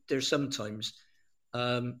think there's sometimes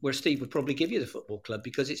where Steve would probably give you the football club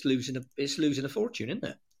because it's losing a fortune, isn't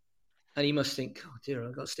it? And he must think, oh dear,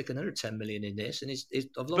 I've got to stick another 10 million in this, and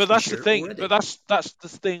I've lost But my that's the shirt thing. already. But that's the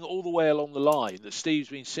thing all the way along the line, that Steve's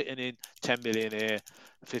been sitting in 10 million here,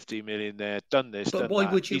 15 million there, done this, But done why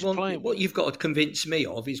that. would you He's want? playing What with it. you've got to convince me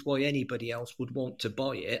of is why anybody else would want to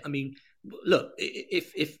buy it. I mean, look,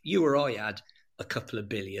 if you or I had a couple of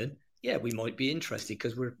billion, yeah, we might be interested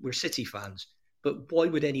because we're City fans. But why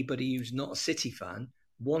would anybody who's not a City fan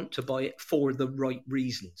want to buy it for the right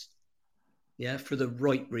reasons? Yeah, for the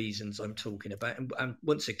right reasons I'm talking about. And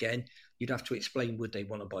once again, you'd have to explain, would they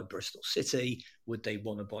want to buy Bristol City? Would they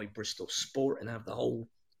want to buy Bristol Sport and have the whole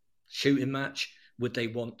shooting match? Would they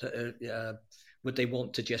want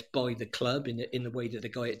to just buy the club in the way that the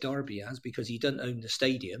guy at Derby has, because he doesn't own the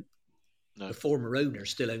stadium? No. The former owner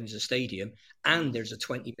still owns the stadium, and there's a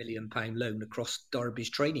 £20 million loan across Derby's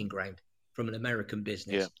training ground from an American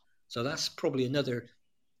business. Yeah. So that's probably another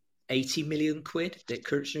 80 million quid that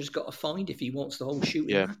Kirchner's got to find if he wants the whole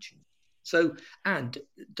shooting match. So, and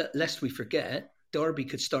lest we forget, Derby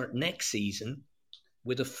could start next season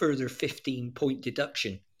with a further 15-point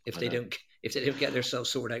deduction if they don't get themselves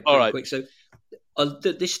sorted out pretty quick. So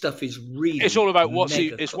this stuff is really, it's all about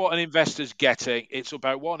it's what an investor's getting. It's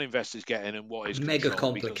about what an investor's getting and what is mega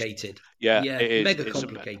complicated. Because, it is mega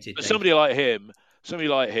complicated. But somebody like him,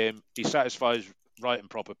 he satisfies right and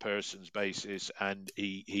proper person's basis, and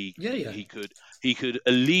he could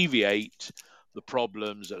alleviate the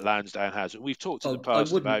problems that Lansdowne has. And we've talked in the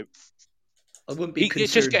past about. I wouldn't be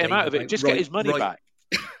concerned. Just get him out of it. Just get his money back.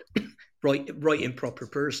 Right in proper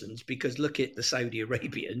persons, because look at the Saudi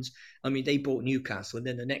Arabians. I mean, they bought Newcastle, and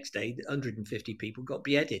then the next day, 150 people got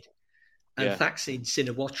beheaded. And Thaksin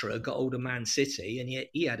Shinawatra got hold of Man City, and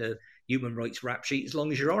he had a human rights rap sheet as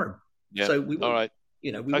long as your arm. Yeah. So we won't,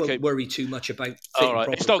 won't worry too much about. All right,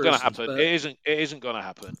 it's not going to happen. It isn't going to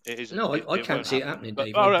happen. It isn't. No, I can't see it happening,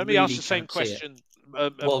 Dave. All right, let me ask the same question.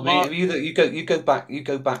 Well, you go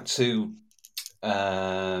back to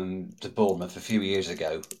Bournemouth a few years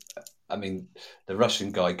ago. I mean, the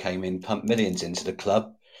Russian guy came in, pumped millions into the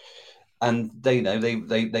club, and they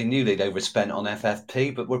knew they'd overspent on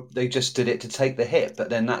FFP, but they just did it to take the hit. But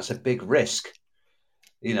then that's a big risk,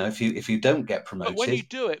 if you don't get promoted. But when you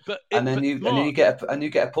do it, then you get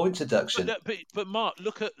a point deduction. But Mark,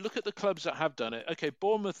 look at the clubs that have done it. Okay,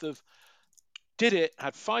 Bournemouth did it,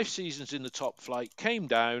 had 5 seasons in the top flight, came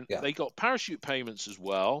down, they got parachute payments as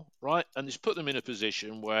well, right? And it's put them in a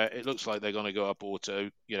position where it looks like they're going to go up auto,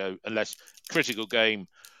 unless critical game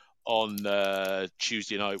on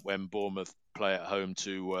Tuesday night when Bournemouth play at home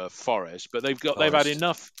to Forest. But they've had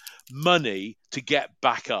enough money to get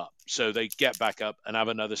back up. So they get back up and have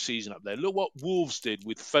another season up there. Look what Wolves did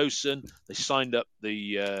with Fosun. They signed up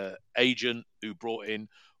the agent who brought in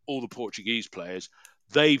all the Portuguese players.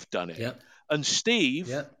 They've done it. Yeah. And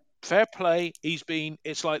Steve, fair play. It's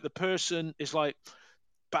like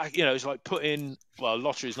putting, well,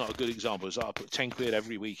 lottery is not a good example. It's like I put 10 quid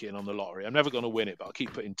every week in on the lottery. I'm never going to win it, but I'll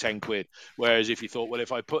keep putting 10 quid. Whereas if you thought, well,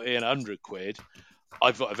 if I put in 100 quid,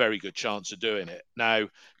 I've got a very good chance of doing it. Now,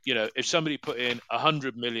 if somebody put in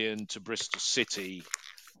 100 million to Bristol City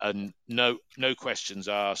and no questions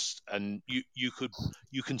asked, and you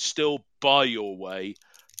can still buy your way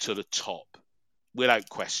to the top without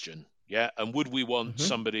question. Yeah, and would we want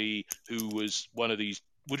somebody who was one of these?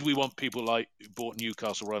 Would we want people like who bought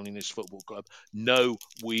Newcastle running this football club? No,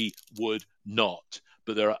 we would not.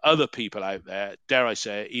 But there are other people out there, dare I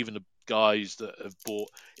say it, even the guys that have bought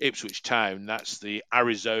Ipswich Town. That's the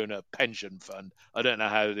Arizona Pension Fund. I don't know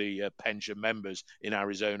how the pension members in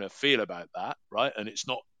Arizona feel about that, right? And it's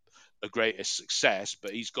not a greatest success,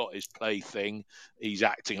 but he's got his plaything. He's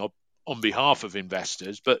acting on behalf of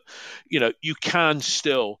investors. But, you can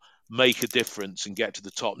still make a difference and get to the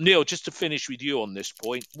top. Neil, just to finish with you on this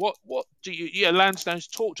point, what do you? Yeah, Lansdowne's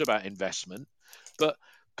talked about investment, but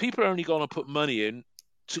people are only going to put money in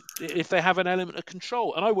if they have an element of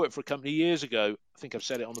control. And I worked for a company years ago. I think I've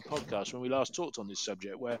said it on the podcast when we last talked on this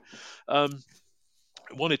subject, where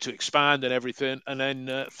wanted to expand and everything, and then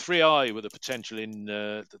 3i were the potential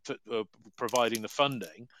in providing the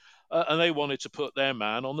funding. And they wanted to put their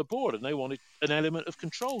man on the board, and they wanted an element of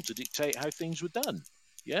control to dictate how things were done.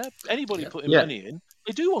 Yeah, anybody putting money in,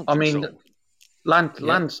 they do want control. I mean,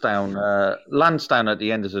 Lansdowne at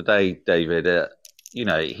the end of the day, David,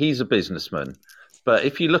 he's a businessman. But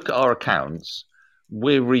if you look at our accounts,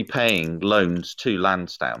 we're repaying loans to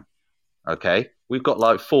Lansdowne. Okay, we've got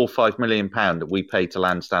like £4 or £5 million that we pay to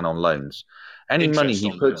Lansdowne on loans. Any money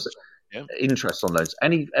he puts, interest on loans.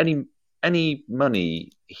 Any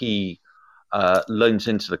money he loans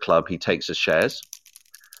into the club, he takes as shares.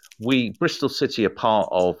 Bristol City are part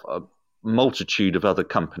of a multitude of other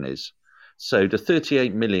companies. So the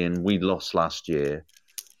 38 million we lost last year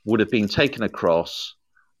would have been taken across,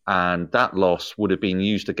 and that loss would have been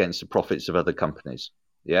used against the profits of other companies.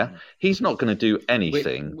 Yeah, he's not going to do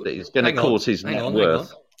anything that is going to cause his net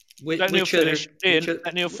worth. Let Neil finish. Ian,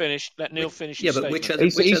 let Neil finish. Let Neil finish. Yeah, but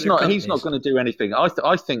statement. He's not going to do anything.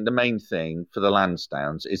 I think the main thing for the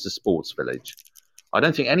Lansdowns is the sports village. I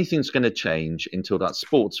don't think anything's going to change until that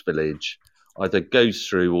sports village either goes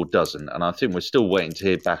through or doesn't. And I think we're still waiting to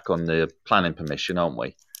hear back on the planning permission, aren't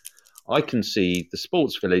we? I can see the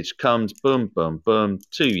sports village comes, boom, boom, boom,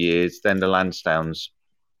 2 years, then the Lansdowns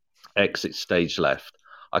exit stage left.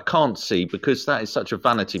 I can't see, because that is such a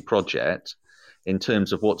vanity project in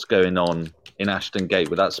terms of what's going on in Ashton Gate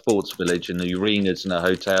with that sports village and the arenas and the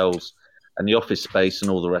hotels and the office space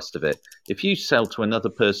and all the rest of it. If you sell to another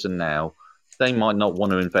person now, they might not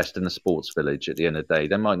want to invest in a sports village at the end of the day.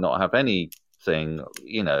 They might not have anything,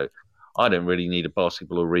 I don't really need a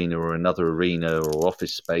basketball arena or another arena or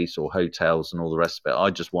office space or hotels and all the rest of it.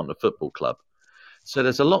 I just want a football club. So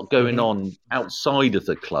there's a lot going on outside of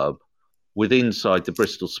the club, with inside the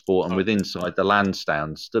Bristol Sport and with inside the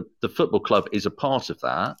Lansdowns. The football club is a part of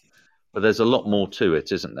that, but there's a lot more to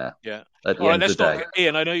it, isn't there? Yeah. At the end of the day.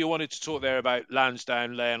 Ian, I know you wanted to talk there about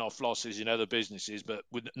Lansdowne laying off losses in other businesses, but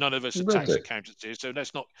none of us are tax accountants here, so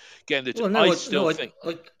let's not get into it.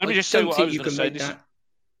 Let me just say what I was going to say.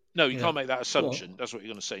 No, you can't make that assumption. That's what you're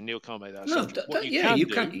going to say. Neil can't make that assumption. You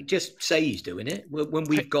can't just say he's doing it. When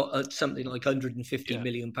we've got something like £150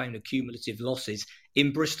 million of cumulative losses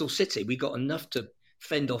in Bristol City, we got enough to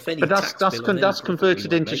fend off any tax bill. That's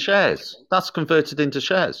converted into shares. That's converted into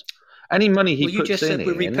shares. Any money he puts in, you just said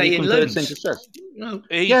we're repaying loans. Into shares. No,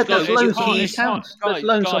 there's loans on the accounts. There's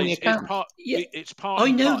loans on the accounts. It's part.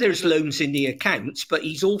 I know there's loans in the accounts, but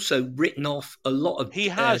he's also written off a lot of.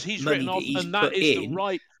 He's written off, and that is the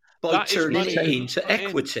right. By turning it into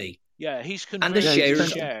equity. Yeah, he's converted the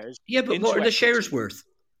shares. Yeah, but what are the shares worth?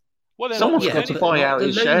 Well, someone's got to buy out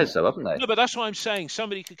his shares, though, haven't they? No, but that's what I'm saying.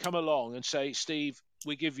 Somebody could come along and say, Steve,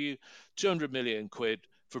 we give you 200 million quid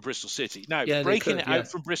for Bristol City. Now, breaking it out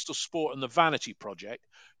from Bristol Sport and the Vanity Project,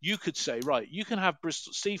 you could say, right, you can have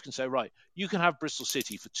Bristol. Steve can say, right, you can have Bristol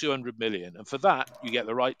City for 200 million, and for that you get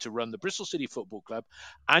the right to run the Bristol City Football Club,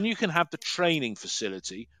 and you can have the training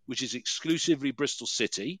facility, which is exclusively Bristol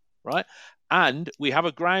City, right? And we have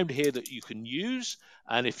a ground here that you can use,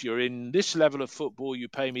 and if you're in this level of football, you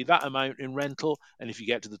pay me that amount in rental, and if you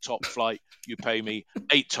get to the top flight, you pay me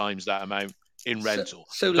 8 times that amount in rental.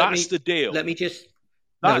 So that's the deal. Let me just.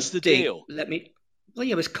 That's the deal. Well,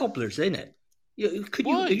 yeah, it's cobblers, isn't it? You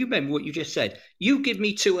remember what you just said? You give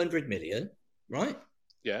me 200 million, right?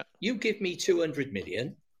 Yeah. You give me 200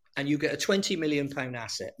 million, and you get a 20 million pound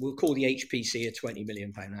asset. We'll call the HPC a 20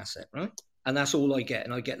 million pound asset, right? And that's all I get,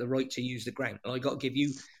 and I get the right to use the ground. And I got to give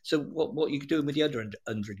you. So what are you doing with the other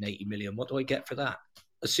 180 million? What do I get for that?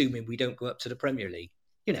 Assuming we don't go up to the Premier League,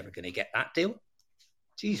 you're never going to get that deal.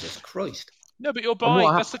 Jesus Christ. No, but you're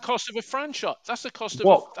buying. That's the cost of a franchise. That's the cost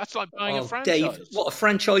of. That's like buying a franchise. Dave, what a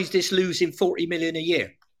franchise that's losing 40 million a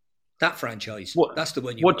year. That franchise. That's the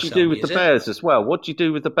one you. What do you do with the Bears as well? What do you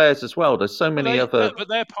do with the Bears as well? There's so many other. No, but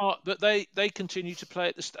they're part. But they continue to play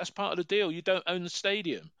it. That's part of the deal. You don't own the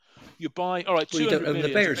stadium. You buy. All right. Well, you don't own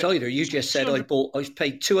the Bears either. You just said I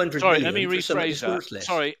paid 200 million. Let me rephrase that. Worthless.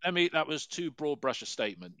 Sorry, that was too broad brush a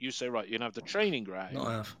statement. You say, right, you can have the training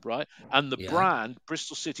ground, right, and the brand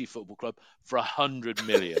Bristol City Football Club for 100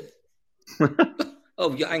 million.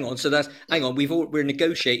 Oh, yeah, hang on. So hang on. We're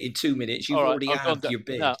negotiating 2 minutes. You've already had your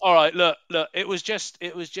bid. No, all right. Look. It was just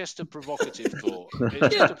a provocative thought.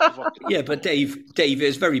 Yeah, but Dave, it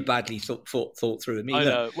was very badly thought through. I mean, I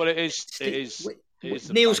know. Well, it is.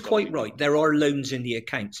 Neil's quite right. There are loans in the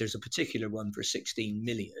accounts. There's a particular one for 16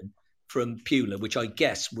 million from Pula, which I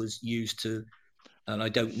guess was used to, and I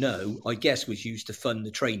don't know, was used to fund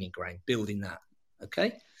the training ground, building that.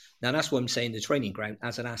 Okay. Now that's what I'm saying. The training ground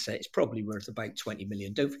as an asset is probably worth about 20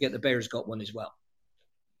 million. Don't forget the Bears got one as well.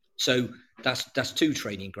 So that's 2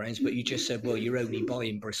 training grounds. But you just said, well, you're only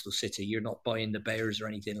buying Bristol City. You're not buying the Bears or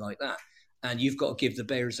anything like that. And you've got to give the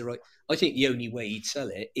Bears the right. I think the only way he'd sell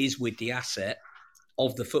it is with the asset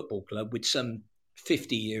of the football club with some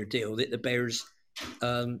 50-year deal that the Bears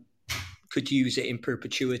could use it in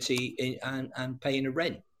perpetuity and paying a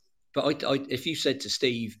rent. But if you said to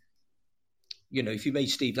Steve, if you made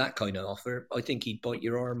Steve that kind of offer, I think he'd bite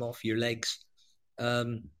your arm off, your legs,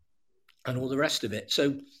 and all the rest of it.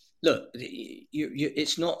 So, look,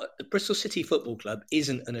 it's not the Bristol City Football Club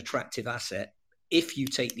isn't an attractive asset if you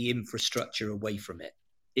take the infrastructure away from it.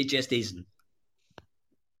 It just isn't.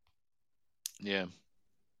 Yeah.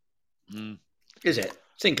 Is it?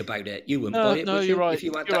 Think about it. You wouldn't buy it, No, would you're you? right. If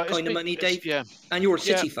you had You're that right. kind of money, Dave, Yeah, and you're a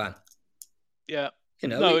yeah, City fan. yeah. You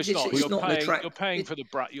know, No, it's not. It's You're not paying. an attract. You're paying for the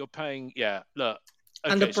brand. You're paying. Yeah. Look.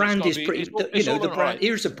 And the Okay, so it's brand got is to be. pretty. It's all the all brand. right.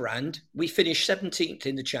 Here's a brand. We finished 17th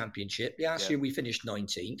in the championship. Last Yeah. year we finished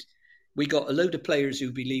 19th. We got a load of players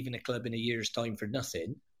who'll be leaving the club in a year's time for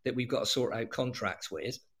nothing that we've got to sort out contracts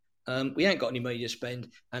with. We ain't got any money to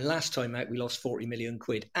spend. And last time out we lost 40 million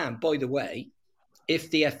quid. And by the way, if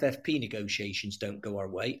the FFP negotiations don't go our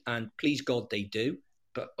way, and please God they do,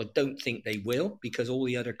 but I don't think they will, because all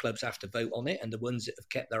the other clubs have to vote on it, and the ones that have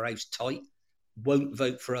kept their house tight won't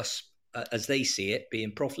vote for us as they see it,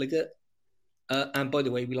 being profligate. And by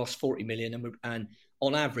the way, we lost 40 million, and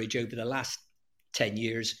on average over the last 10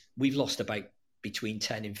 years, we've lost about between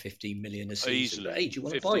 10 and 15 million a season. Easily. But, hey, do you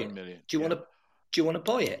want to buy it? Million. Do you want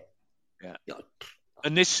to buy it? Yeah. Yeah.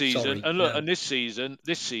 And this season, Sorry, and look, no. and this season,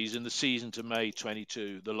 the season to May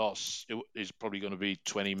 22, the loss is probably going to be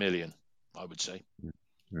 20 million, I would say.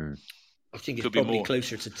 Mm. I think it's Could be probably more.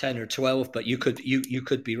 closer to 10 or 12, but you could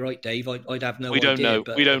be right, Dave. I'd have no We idea. don't know.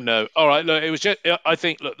 But We don't know. All right. Look, it was just. I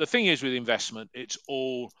think. Look, the thing is with investment, it's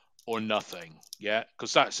all or nothing. Yeah,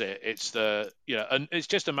 because that's it. It's and it's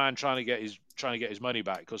just a man trying to get his money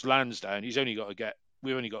back. Because Lansdowne, we've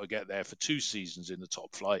only got to get there for 2 seasons in the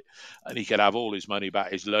top flight, and he could have all his money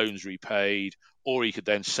back, his loans repaid, or he could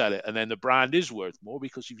then sell it, and then the brand is worth more,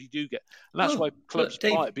 because if you do get, and that's why clubs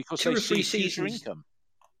Dave, buy it, because they see future income.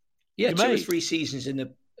 Yeah, You 2 or may. 3 seasons in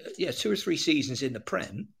the 2 or 3 seasons in the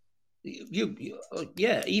Prem.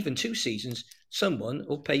 Even 2 seasons, someone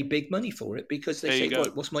will pay big money for it, because they There say, you go.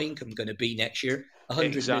 right, what's my income going to be next year?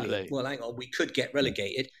 100 Exactly. million. Well, hang on, we could get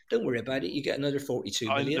relegated. Don't worry about it. You get another 42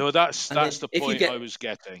 million. No, that's And then the if you point get- I was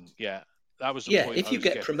getting. Yeah, that was the point. if I you was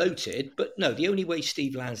get getting. promoted, but no, the only way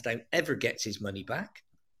Steve Lansdowne ever gets his money back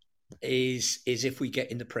is if we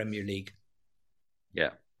get in the Premier League.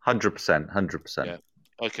 Yeah, 100%, 100%. Yeah.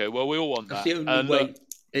 Okay. Well, we all want That's that. the only way.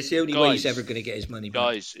 It's the only way he's guys, ever going to get his money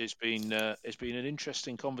back. Guys, it's been an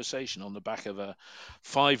interesting conversation on the back of a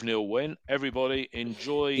 5-0 win. Everybody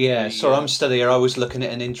enjoy. Yeah, sorry, I'm still here. I was looking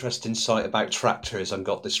at an interesting site about tractors and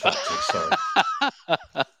got distracted. Sorry.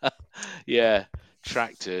 Yeah,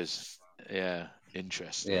 tractors. Yeah,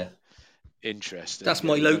 interesting. Yeah. Interesting. That's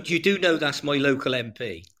my You do know that's my local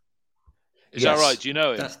MP. Is that right? Do you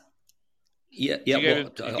know him? Yeah. You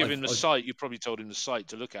give him the site. You probably told him the site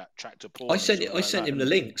to look at, Tractor Porn. I sent him the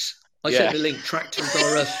links. I sent the link,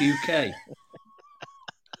 Tractors.us UK.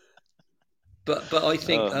 But I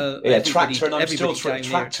think Tractor and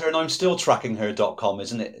I'm still tracking her.com,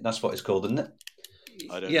 isn't it? That's what it's called, isn't it?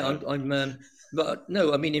 I don't know. I'm but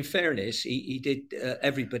no, I mean, in fairness, he did.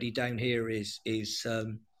 Everybody down here is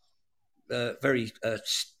very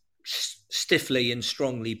stiffly and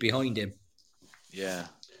strongly behind him. Yeah.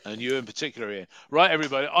 And you in particular, Ian. Right,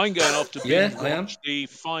 everybody, I'm going off to binge watch the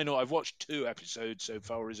final. I've watched 2 episodes so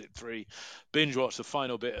far, or is it 3? Binge watch the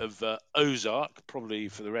final bit of Ozark, probably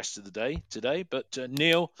for the rest of the day today. But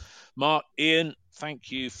Neil, Mark, Ian, thank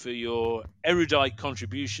you for your erudite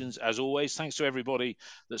contributions, as always. Thanks to everybody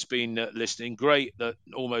that's been listening. Great that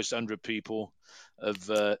almost 100 people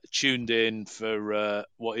have tuned in for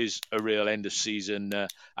what is a real end-of-season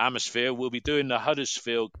atmosphere. We'll be doing the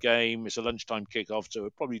Huddersfield game. It's a lunchtime kickoff, so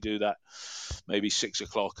we'll probably do that maybe 6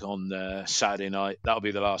 o'clock on Saturday night. That'll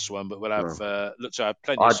be the last one, but we'll have look to have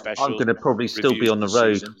plenty of specials. I'm going to probably still be on the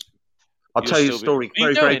road. I'll tell you a story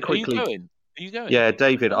very quickly. Are you going? Yeah,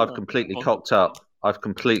 David, I've completely cocked up.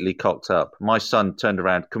 My son turned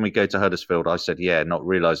around. Can we go to Huddersfield? I said, yeah, not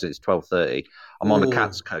realising it's 12:30. I'm on the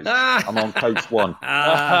Cats coach. I'm on coach 1.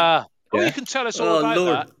 You can tell us all about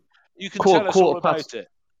that. You can tell us all about it.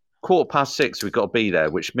 6:15, we've got to be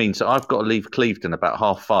there, which means that I've got to leave Clevedon about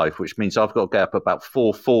 5:30, which means I've got to get up about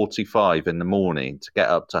 4:45 in the morning to get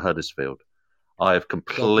up to Huddersfield. I have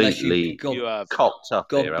completely cocked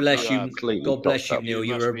up here. God bless you, Neil.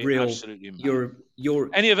 You're a real. You're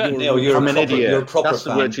I'm an idiot. You're a proper That's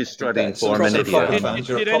fan. the word you're studying for. I'm an idiot.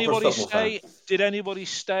 Did anybody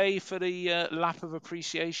stay for the lap of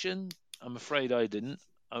appreciation? I'm afraid I didn't.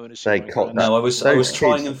 I want to say no, I was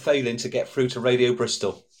trying and failing to get through to Radio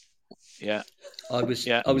Bristol. Yeah. I was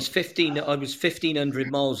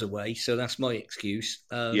 1,500 miles away, so that's my excuse.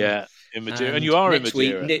 In Madeira, and you are in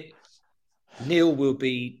Madeira. Neil will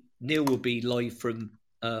be live from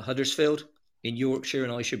Huddersfield in Yorkshire,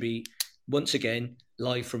 and I should be once again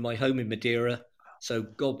live from my home in Madeira. So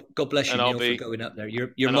God bless you, Neil, for going up there.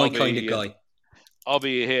 You're my kind of guy. I'll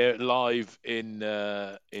be here live in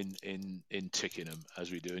Tickenham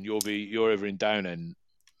as we do, and you're over in Downend,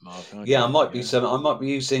 Mark. Yeah, I might be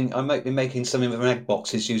making some of them egg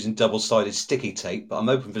boxes using double-sided sticky tape. But I'm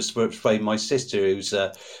open for spraying my sister, who's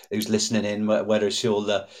listening in, whether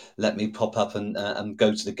she'll let me pop up and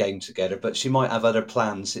go to the game together. But she might have other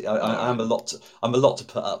plans. I'm a lot to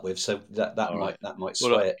put up with, so that might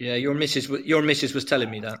sway it. Yeah, your missus was telling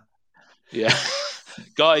me that. Yeah.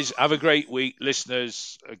 Guys, have a great week.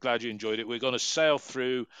 Listeners, glad you enjoyed it. We're going to sail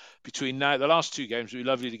through between now, the last two games. It'll be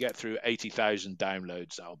lovely to get through 80,000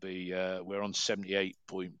 downloads. That'll be, we're on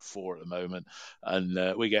 78.4 at the moment.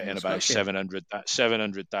 And we're getting about 700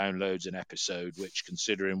 downloads an episode, which,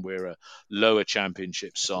 considering we're a lower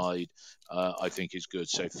championship side, I think is good.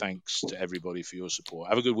 So thanks to everybody for your support.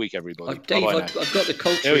 Have a good week, everybody. Dave, I've got the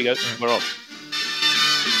culture. There we go. We're off.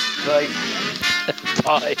 Bye.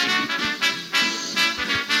 Bye.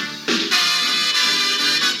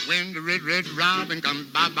 When the red robin comes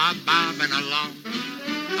bobbing along,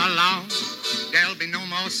 there'll be no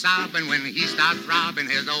more sobbing when he starts robbing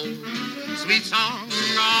his old sweet song.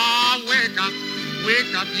 Oh, wake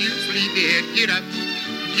up, you sleepyhead, get up,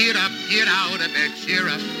 get out of bed, cheer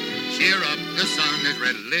up, the sun is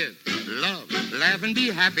red, live, love, laugh and be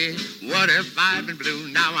happy. What if I've been blue?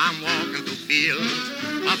 Now I'm walking through fields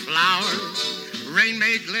of flowers. Rain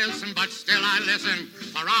may glisten, but still I listen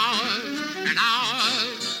for hours and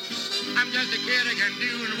hours. I'm just a kid again,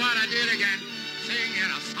 doing what I did again,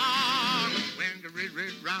 singing a song. When the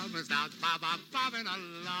red robin starts bobbing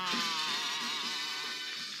along.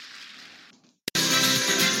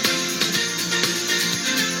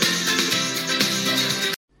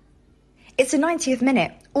 It's the 90th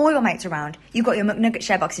minute. All your mates around. You've got your McNugget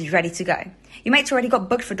share boxes ready to go. Your mates already got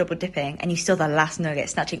booked for double dipping, and you still the last nugget,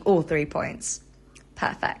 snatching all 3 points.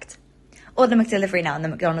 Perfect. Order McDelivery now on the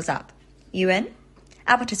McDonald's app. You in?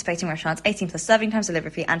 At participating restaurants, 18 plus serving times, delivery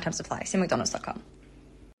fee, and time supply. See mcdonalds.com.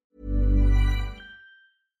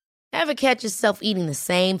 Ever catch yourself eating the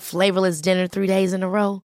same flavorless dinner 3 days in a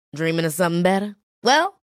row? Dreaming of something better?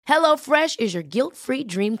 Well, HelloFresh is your guilt-free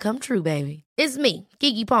dream come true, baby. It's me,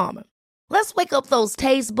 Keke Palmer. Let's wake up those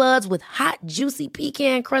taste buds with hot, juicy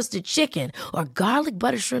pecan-crusted chicken or garlic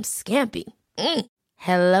butter shrimp scampi.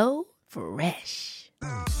 Hello Fresh.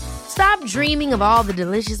 Stop dreaming of all the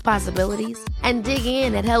delicious possibilities and dig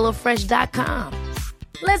in at HelloFresh.com.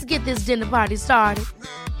 Let's get this dinner party started.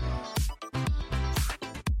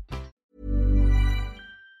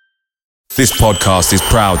 This podcast is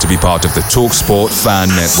proud to be part of the TalkSport Fan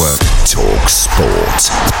Network. TalkSport.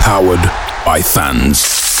 Powered by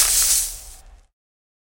fans.